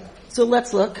make that happen? So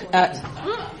let's look at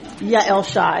Yael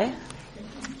Shai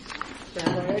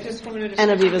I just wanted to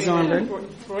and Aviva say Zornberg.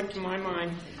 that brought to my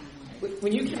mind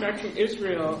when you came back from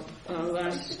Israel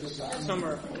last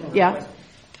summer. Yeah.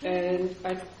 And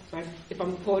if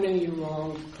I'm quoting you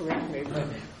wrong, correct me, but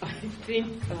I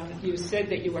think you said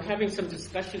that you were having some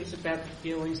discussions about the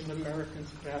feelings of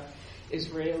Americans about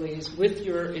Israelis with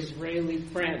your Israeli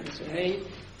friends, and they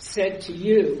said to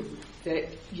you that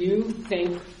you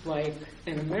think like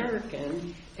an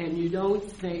American and you don't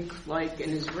think like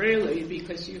an Israeli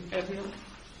because you have not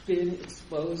been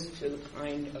exposed to the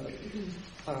kind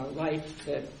of life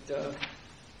that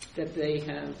that they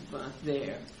have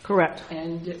there. Correct.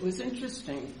 And it was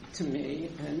interesting to me,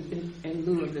 and in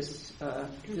lieu of this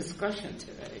discussion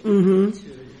today.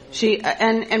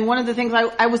 Mm-hmm. And one of the things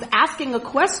I was asking a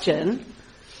question,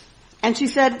 and she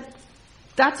said,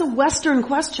 "That's a Western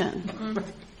question." Mm-hmm.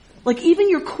 Like even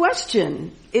your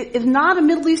question is not a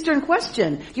Middle Eastern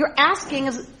question. You're asking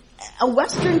a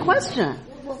Western question.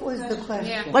 What was the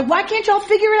question? Like, why can't y'all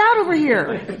figure it out over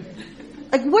here?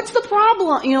 Like, what's the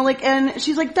problem? And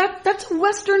she's like, that's a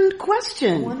Western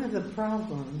question. One of the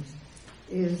problems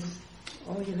is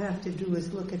all you have to do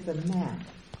is look at the map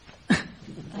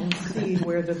and see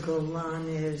where the Golan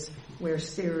is, where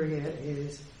Syria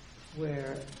is,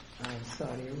 where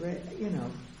Saudi Arabia,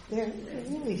 they're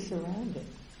really surrounded.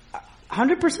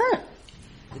 100%.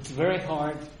 It's very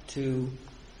hard to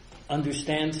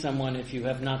understand someone if you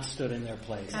have not stood in their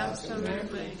place.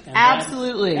 Absolutely.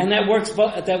 Absolutely. And that works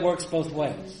both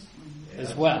ways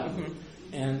as well. Mm-hmm.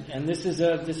 And this is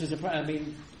I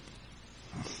mean,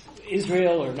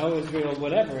 Israel or no Israel,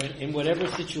 whatever, in whatever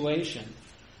situation,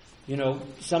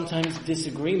 sometimes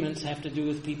disagreements have to do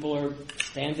with people are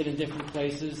standing in different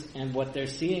places and what they're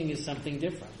seeing is something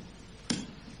different.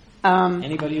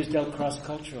 Anybody who's dealt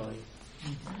cross-culturally,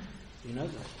 you know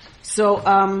that.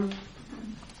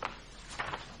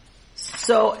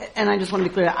 So, and I just want to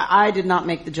be clear, I did not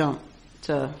make the jump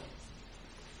to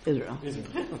Israel.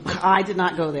 I did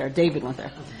not go there. David went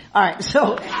there. All right,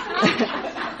 so 13.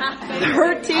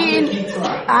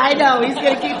 I know, he's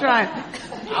going to keep trying.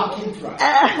 I'll keep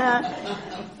trying.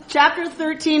 Chapter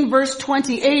 13, verse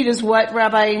 28 is what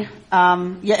Rabbi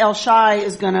Yael Shai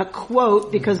is going to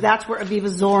quote, because that's where Aviva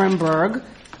Zorenberg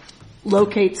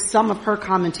locates some of her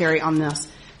commentary on this.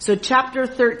 So chapter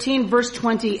 13, verse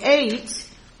 28,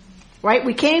 right?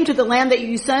 We came to the land that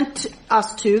you sent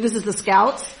us to. This is the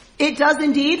scouts. It does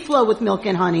indeed flow with milk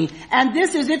and honey, and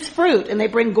this is its fruit. And they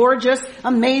bring gorgeous,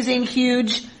 amazing,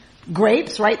 huge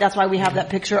grapes, right? That's why we have that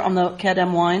picture on the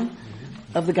Kedem wine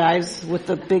of the guys with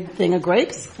the big thing of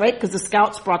grapes, right? Because the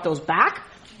scouts brought those back.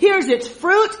 Here's its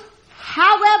fruit.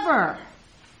 However,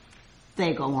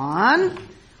 they go on,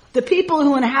 the people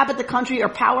who inhabit the country are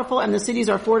powerful and the cities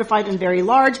are fortified and very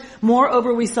large.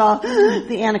 Moreover, we saw the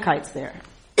Anakites there.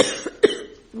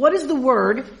 What is the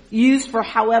word used for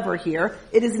however here?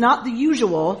 It is not the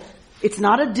usual. It's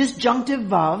not a disjunctive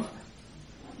vav.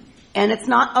 And it's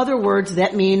not other words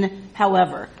that mean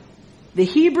however. The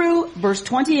Hebrew, verse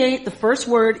 28, the first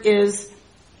word is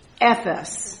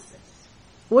ephes.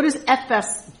 What does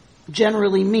ephes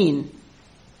generally mean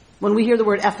when we hear the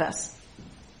word ephes?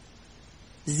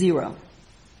 Zero.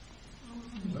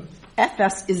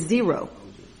 Ephes is zero.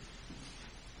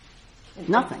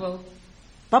 Nothing.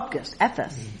 Bupkis,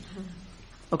 ephes.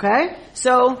 Okay?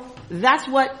 So that's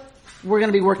what we're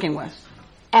going to be working with.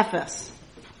 Ephes.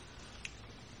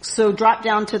 So drop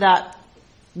down to that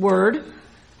word.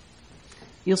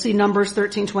 You'll see Numbers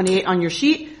 13:28 on your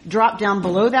sheet. Drop down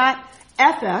below that.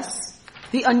 Ephes,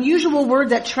 the unusual word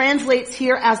that translates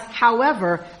here as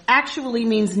however, actually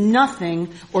means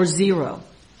nothing or zero.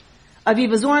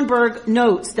 Aviva Zorenberg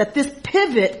notes that this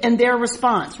pivot in their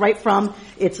response, right from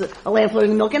it's a land flowing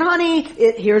with milk and honey,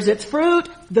 here's its fruit,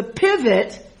 the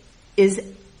pivot is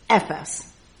ephes.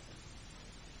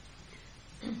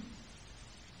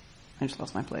 I just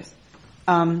lost my place.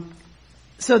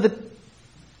 So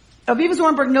Aviva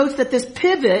Zorenberg notes that this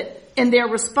pivot in their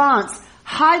response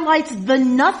highlights the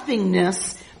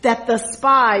nothingness that the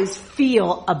spies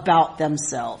feel about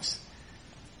themselves.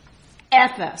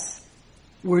 Ephes.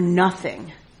 We're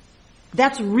nothing.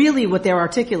 That's really what they're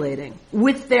articulating.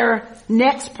 With their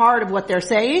next part of what they're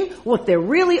saying, what they're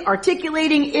really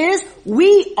articulating is,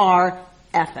 we are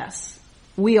ephes.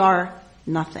 We are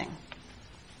nothing.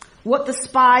 What the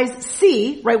spies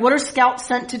see, right, what are scouts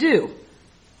sent to do?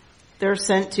 They're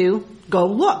sent to go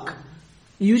look.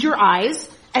 Use your eyes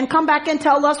and come back and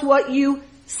tell us what you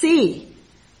see.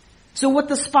 So what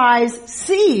the spies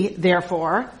see,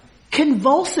 therefore,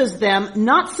 convulses them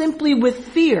not simply with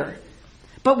fear,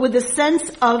 but with a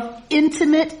sense of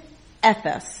intimate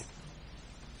ephes.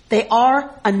 They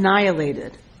are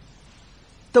annihilated.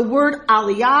 The word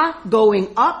aliyah, going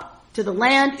up to the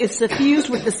land, is suffused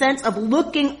with the sense of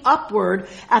looking upward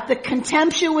at the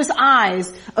contemptuous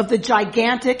eyes of the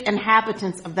gigantic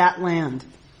inhabitants of that land.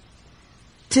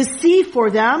 To see for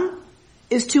them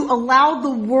is to allow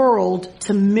the world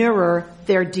to mirror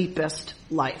their deepest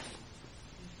life.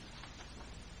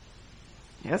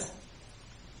 Yes?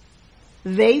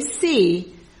 They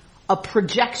see a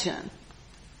projection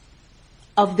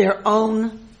of their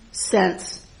own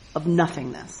sense of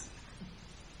nothingness.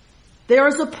 There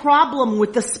is a problem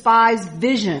with the spy's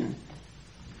vision.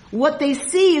 What they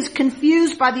see is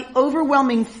confused by the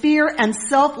overwhelming fear and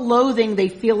self-loathing they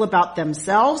feel about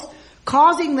themselves,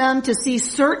 causing them to see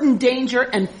certain danger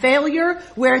and failure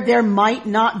where there might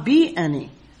not be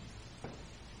any.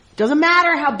 Doesn't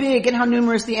matter how big and how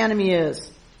numerous the enemy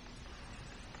is.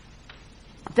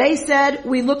 They said,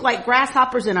 we look like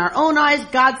grasshoppers in our own eyes.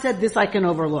 God said, this I can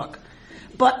overlook.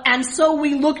 And so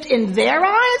we looked in their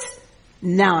eyes.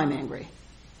 Now I'm angry.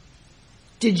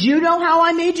 Did you know how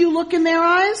I made you look in their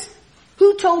eyes?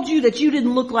 Who told you that you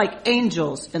didn't look like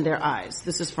angels in their eyes?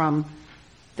 This is from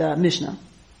the Mishnah.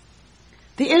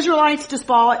 The Israelites,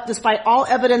 despite all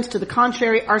evidence to the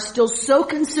contrary, are still so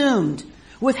consumed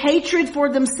with hatred for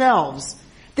themselves.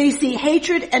 They see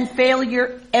hatred and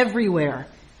failure everywhere,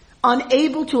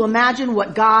 unable to imagine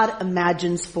what God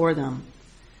imagines for them.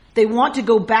 They want to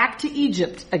go back to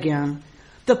Egypt again,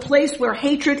 the place where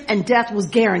hatred and death was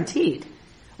guaranteed,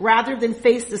 rather than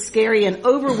face the scary and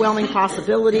overwhelming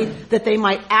possibility that they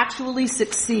might actually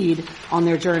succeed on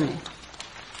their journey.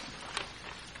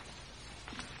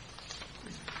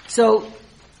 So,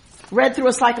 read through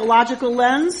a psychological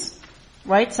lens,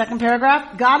 right? Second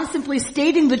paragraph. God is simply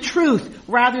stating the truth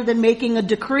rather than making a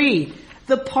decree.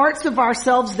 The parts of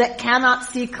ourselves that cannot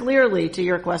see clearly, to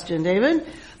your question, David,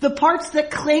 the parts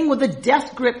that cling with a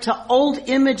death grip to old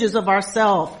images of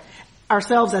ourselves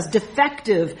as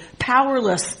defective,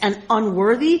 powerless, and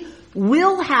unworthy,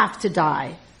 will have to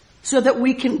die so that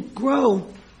we can grow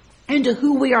into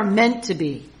who we are meant to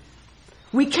be.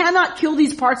 We cannot kill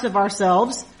these parts of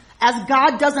ourselves, as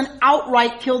God doesn't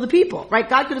outright kill the people, right?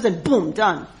 God could have said, boom,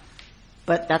 done.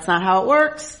 But that's not how it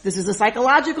works. This is a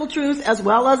psychological truth as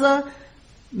well as a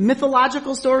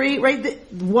mythological story, right?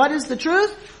 What is the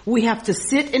truth? We have to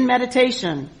sit in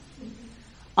meditation,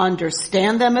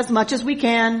 understand them as much as we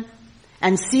can,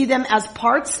 and see them as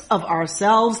parts of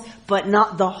ourselves, but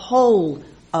not the whole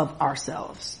of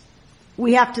ourselves.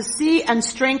 We have to see and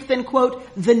strengthen, quote,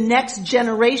 the next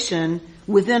generation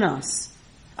within us,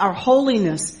 our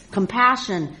holiness,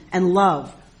 compassion, and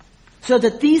love, so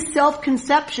that these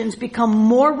self-conceptions become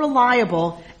more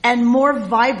reliable and more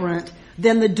vibrant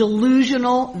than the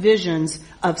delusional visions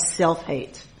of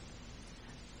self-hate.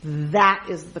 That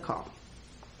is the call.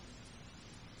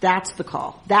 That's the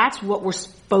call. That's what we're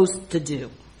supposed to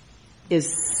do,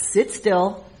 is sit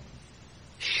still,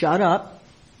 shut up,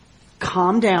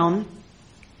 calm down,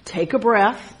 take a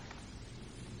breath,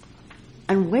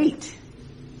 and wait.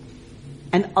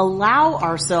 And allow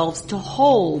ourselves to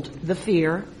hold the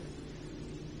fear,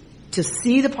 to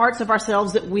see the parts of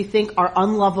ourselves that we think are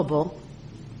unlovable,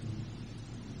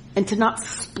 and to not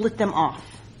split them off.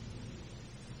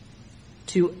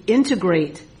 To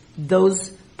integrate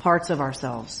those parts of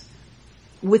ourselves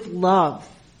with love,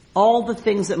 all the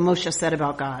things that Moshe said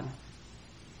about God,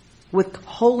 with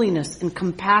holiness and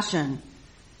compassion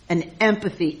and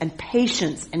empathy and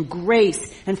patience and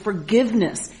grace and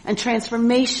forgiveness and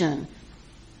transformation.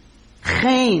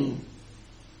 Chen.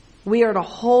 We are to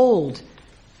hold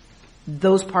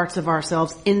those parts of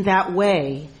ourselves in that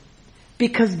way,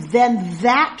 because then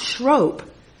that trope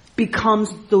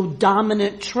becomes the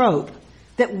dominant trope,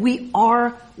 that we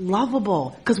are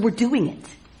lovable because we're doing it.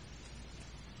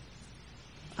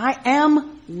 I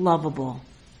am lovable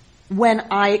when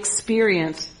I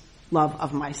experience love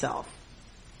of myself.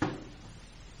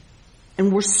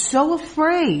 And we're so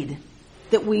afraid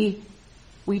that we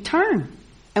turn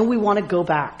and we want to go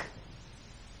back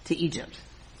to Egypt.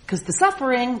 Because the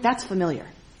suffering, that's familiar.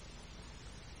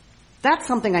 That's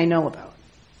something I know about.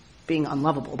 Being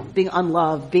unlovable, being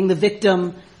unloved, being the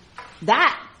victim.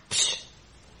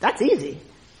 That's easy.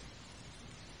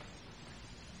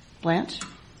 Blanche?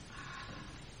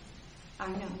 I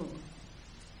know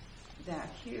that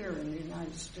here in the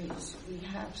United States we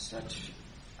have such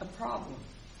a problem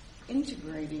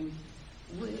integrating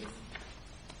with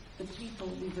the people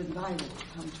we've invited to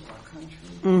come to our country,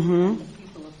 and the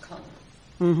people of color.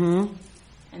 Mm-hmm.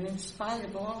 And in spite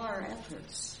of all our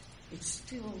efforts, it's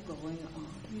still going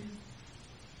on.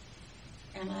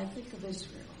 And I think of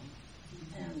Israel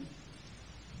and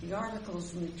the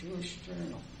articles in the Jewish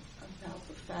Journal about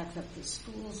the fact that the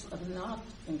schools are not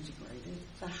integrated,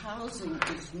 the housing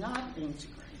is not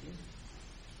integrated,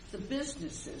 the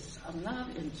businesses are not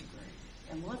integrated,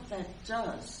 and what that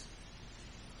does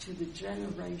to the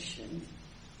generation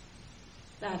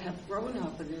that have grown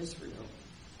up in Israel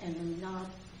and are not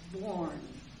born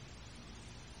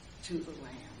to the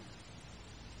land,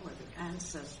 or their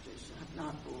ancestors have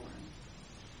not born.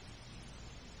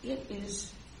 It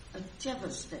is a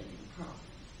devastating problem,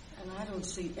 and I don't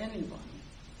see anyone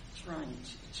trying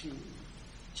to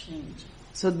change it.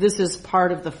 So this is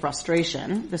part of the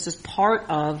frustration. This is part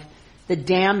of the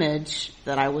damage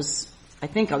that I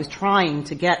think I was trying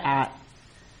to get at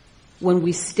when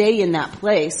we stay in that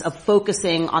place of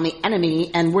focusing on the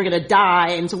enemy and we're going to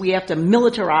die and so we have to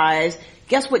militarize.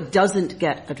 Guess what doesn't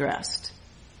get addressed?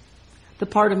 The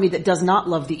part of me that does not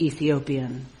love the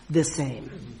Ethiopian the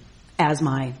same as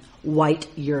my white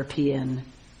European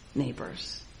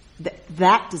neighbors.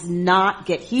 That does not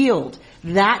get healed.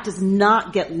 That does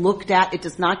not get looked at. It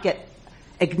does not get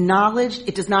acknowledged.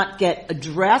 It does not get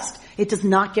addressed. It does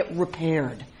not get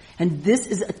repaired. And this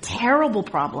is a terrible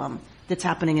problem that's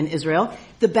happening in Israel.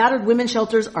 The battered women's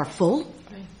shelters are full.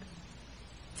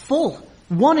 Full.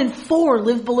 1 in 4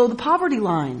 live below the poverty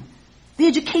line. The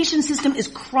education system is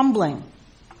crumbling.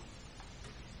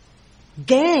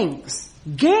 Gangs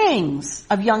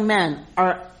of young men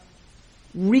are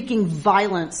wreaking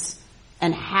violence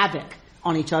and havoc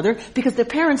on each other because their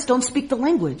parents don't speak the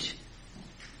language.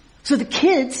 So the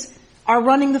kids are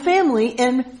running the family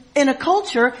in a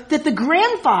culture that the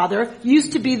grandfather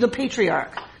used to be the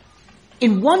patriarch.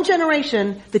 In one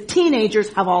generation, the teenagers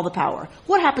have all the power.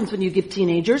 What happens when you give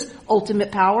teenagers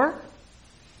ultimate power?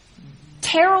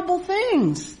 Terrible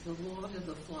things. The Lord of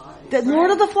the Flies. The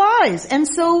Lord of the Flies. And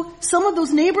so some of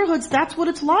those neighborhoods, that's what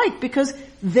it's like because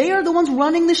they are the ones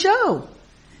running the show.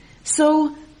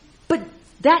 So, but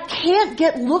that can't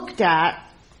get looked at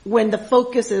when the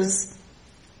focus is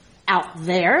out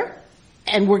there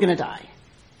and we're going to die.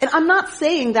 And I'm not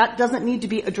saying that doesn't need to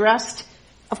be addressed.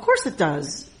 Of course it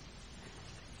does.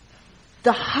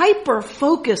 The hyper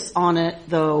focus on it,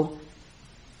 though,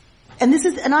 and this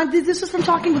is from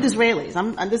talking with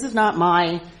Israelis. This is not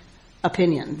my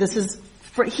opinion. This is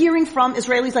hearing from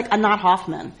Israelis like Anat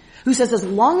Hoffman, who says as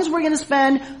long as we're going to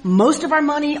spend most of our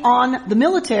money on the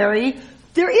military,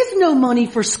 there is no money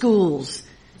for schools.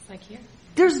 It's like here.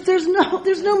 There's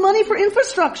no money for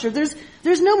infrastructure. There's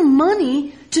no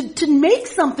money to make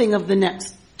something of the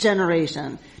next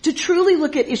generation, to truly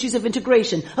look at issues of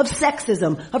integration, of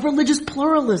sexism, of religious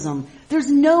pluralism. There's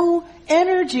no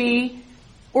energy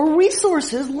or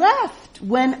resources left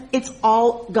when it's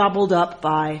all gobbled up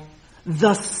by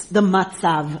the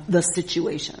matzav, the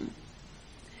situation.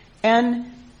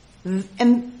 And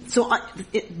so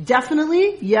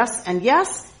definitely yes and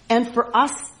yes, and for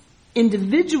us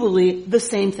individually, the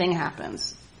same thing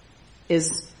happens,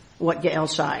 is what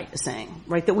Yael Shai is saying,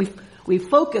 right? That we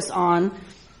focus on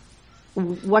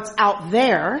what's out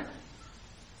there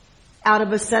out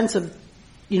of a sense of,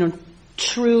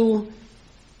 true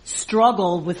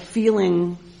struggle with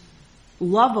feeling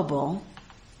lovable.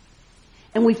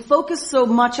 And we focus so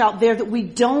much out there that we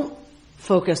don't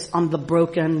focus on the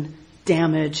broken,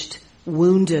 damaged,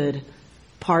 wounded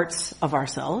parts of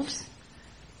ourselves.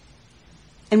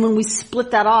 And when we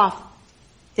split that off,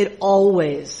 it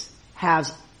always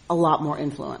has a lot more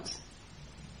influence,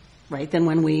 right? Than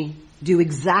when we do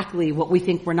exactly what we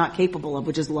think we're not capable of,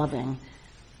 which is loving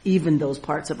even those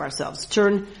parts of ourselves.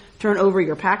 Turn over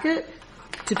your packet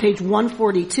to page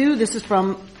 142. This is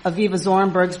from Aviva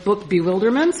Zornberg's book,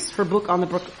 Bewilderments, her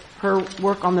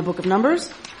work on the Book of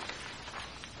Numbers.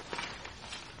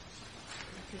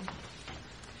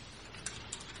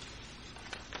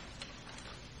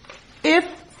 If,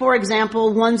 for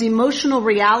example, one's emotional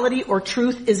reality or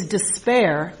truth is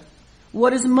despair,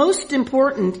 what is most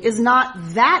important is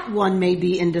not that one may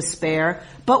be in despair,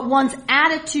 but one's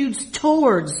attitudes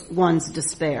towards one's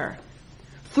despair.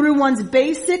 Through one's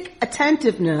basic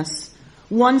attentiveness,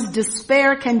 one's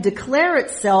despair can declare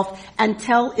itself and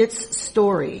tell its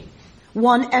story.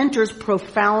 One enters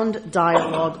profound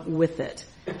dialogue with it.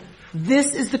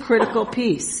 This is the critical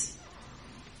piece.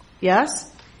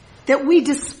 Yes? That we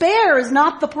despair is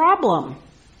not the problem.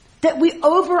 That we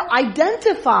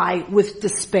over-identify with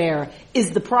despair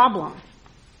is the problem.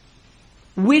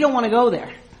 We don't want to go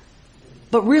there.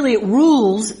 But really it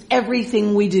rules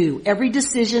everything we do, every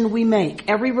decision we make,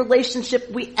 every relationship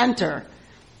we enter.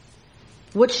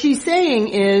 What she's saying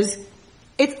is,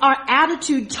 it's our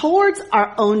attitude towards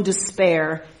our own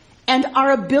despair and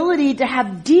our ability to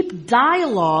have deep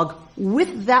dialogue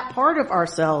with that part of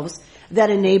ourselves that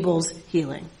enables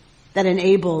healing, that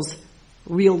enables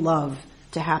real love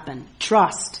to happen.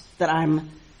 Trust that I'm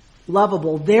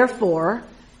lovable. Therefore,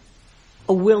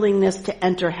 a willingness to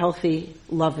enter healthy,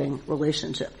 loving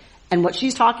relationship. And what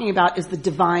she's talking about is the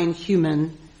divine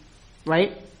human,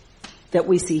 right, that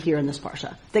we see here in this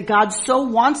parsha. That God so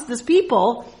wants this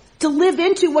people to live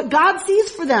into what God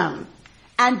sees for them.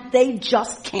 And they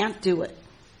just can't do it.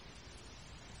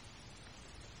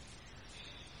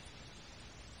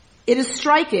 It is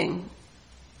striking,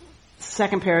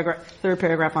 third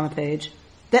paragraph on the page,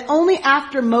 that only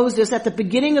after Moses, at the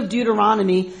beginning of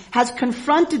Deuteronomy, has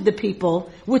confronted the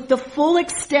people with the full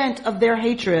extent of their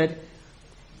hatred,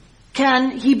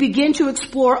 can he begin to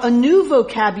explore a new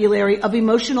vocabulary of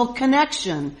emotional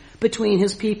connection between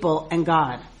his people and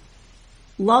God.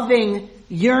 Loving,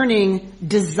 yearning,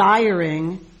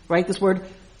 desiring, right? This word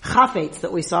chafetz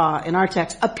that we saw in our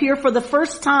text appear for the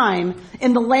first time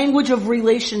in the language of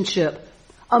relationship,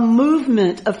 a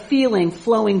movement of feeling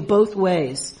flowing both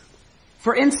ways.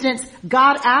 For instance,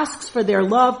 God asks for their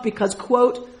love because,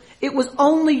 quote, it was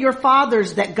only your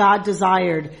fathers that God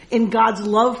desired in God's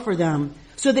love for them,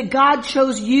 so that God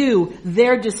chose you,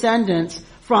 their descendants,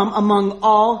 from among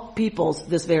all peoples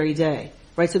this very day.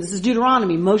 Right? So this is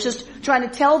Deuteronomy. Moses trying to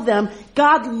tell them,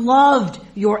 God loved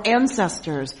your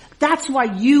ancestors. That's why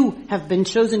you have been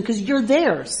chosen, because you're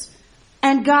theirs.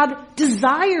 And God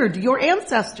desired your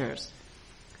ancestors.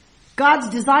 God's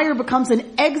desire becomes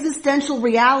an existential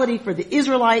reality for the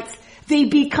Israelites. They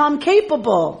become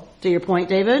capable, to your point,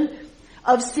 David,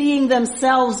 of seeing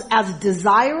themselves as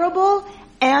desirable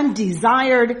and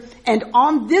desired. And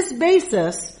on this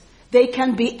basis, they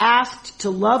can be asked to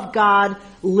love God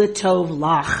litov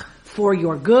lach, for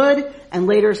your good. And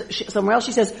later, somewhere else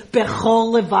she says,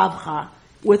 bechol levavcha,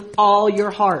 with all your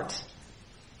heart.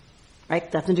 Right?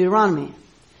 That's in Deuteronomy.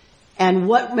 And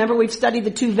remember we've studied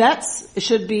the two vets. It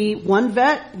should be one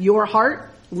vet, your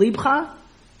heart, libcha,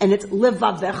 and it's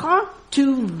levavecha,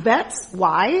 two vets.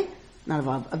 Why? Not a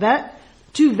vav, a vet.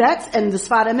 Two vets, and the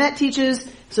Sfat Emet teaches,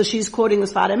 so she's quoting the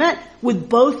Sfat Emet, with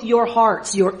both your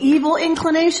hearts, your evil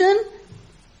inclination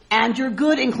and your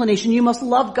good inclination. You must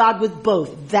love God with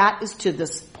both. That is to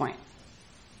this point.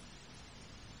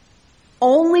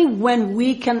 Only when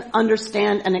we can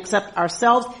understand and accept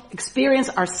ourselves, experience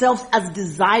ourselves as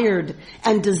desired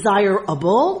and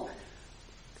desirable,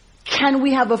 can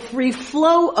we have a free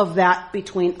flow of that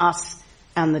between us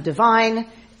and the divine.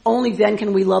 Only then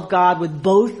can we love God with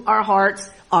both our hearts,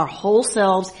 our whole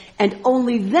selves, and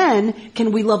only then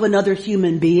can we love another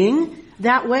human being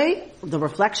that way, the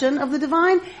reflection of the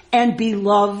divine, and be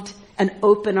loved and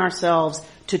open ourselves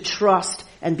to trust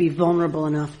and be vulnerable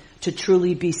enough to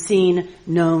truly be seen,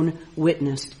 known,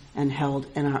 witnessed, and held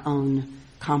in our own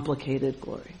complicated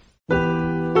glory.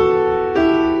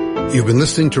 You've been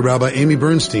listening to Rabbi Amy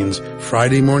Bernstein's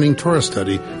Friday morning Torah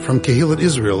study from Kehillat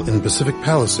Israel in Pacific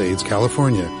Palisades,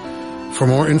 California. For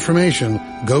more information,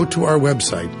 go to our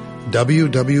website,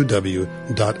 www.ourki.org.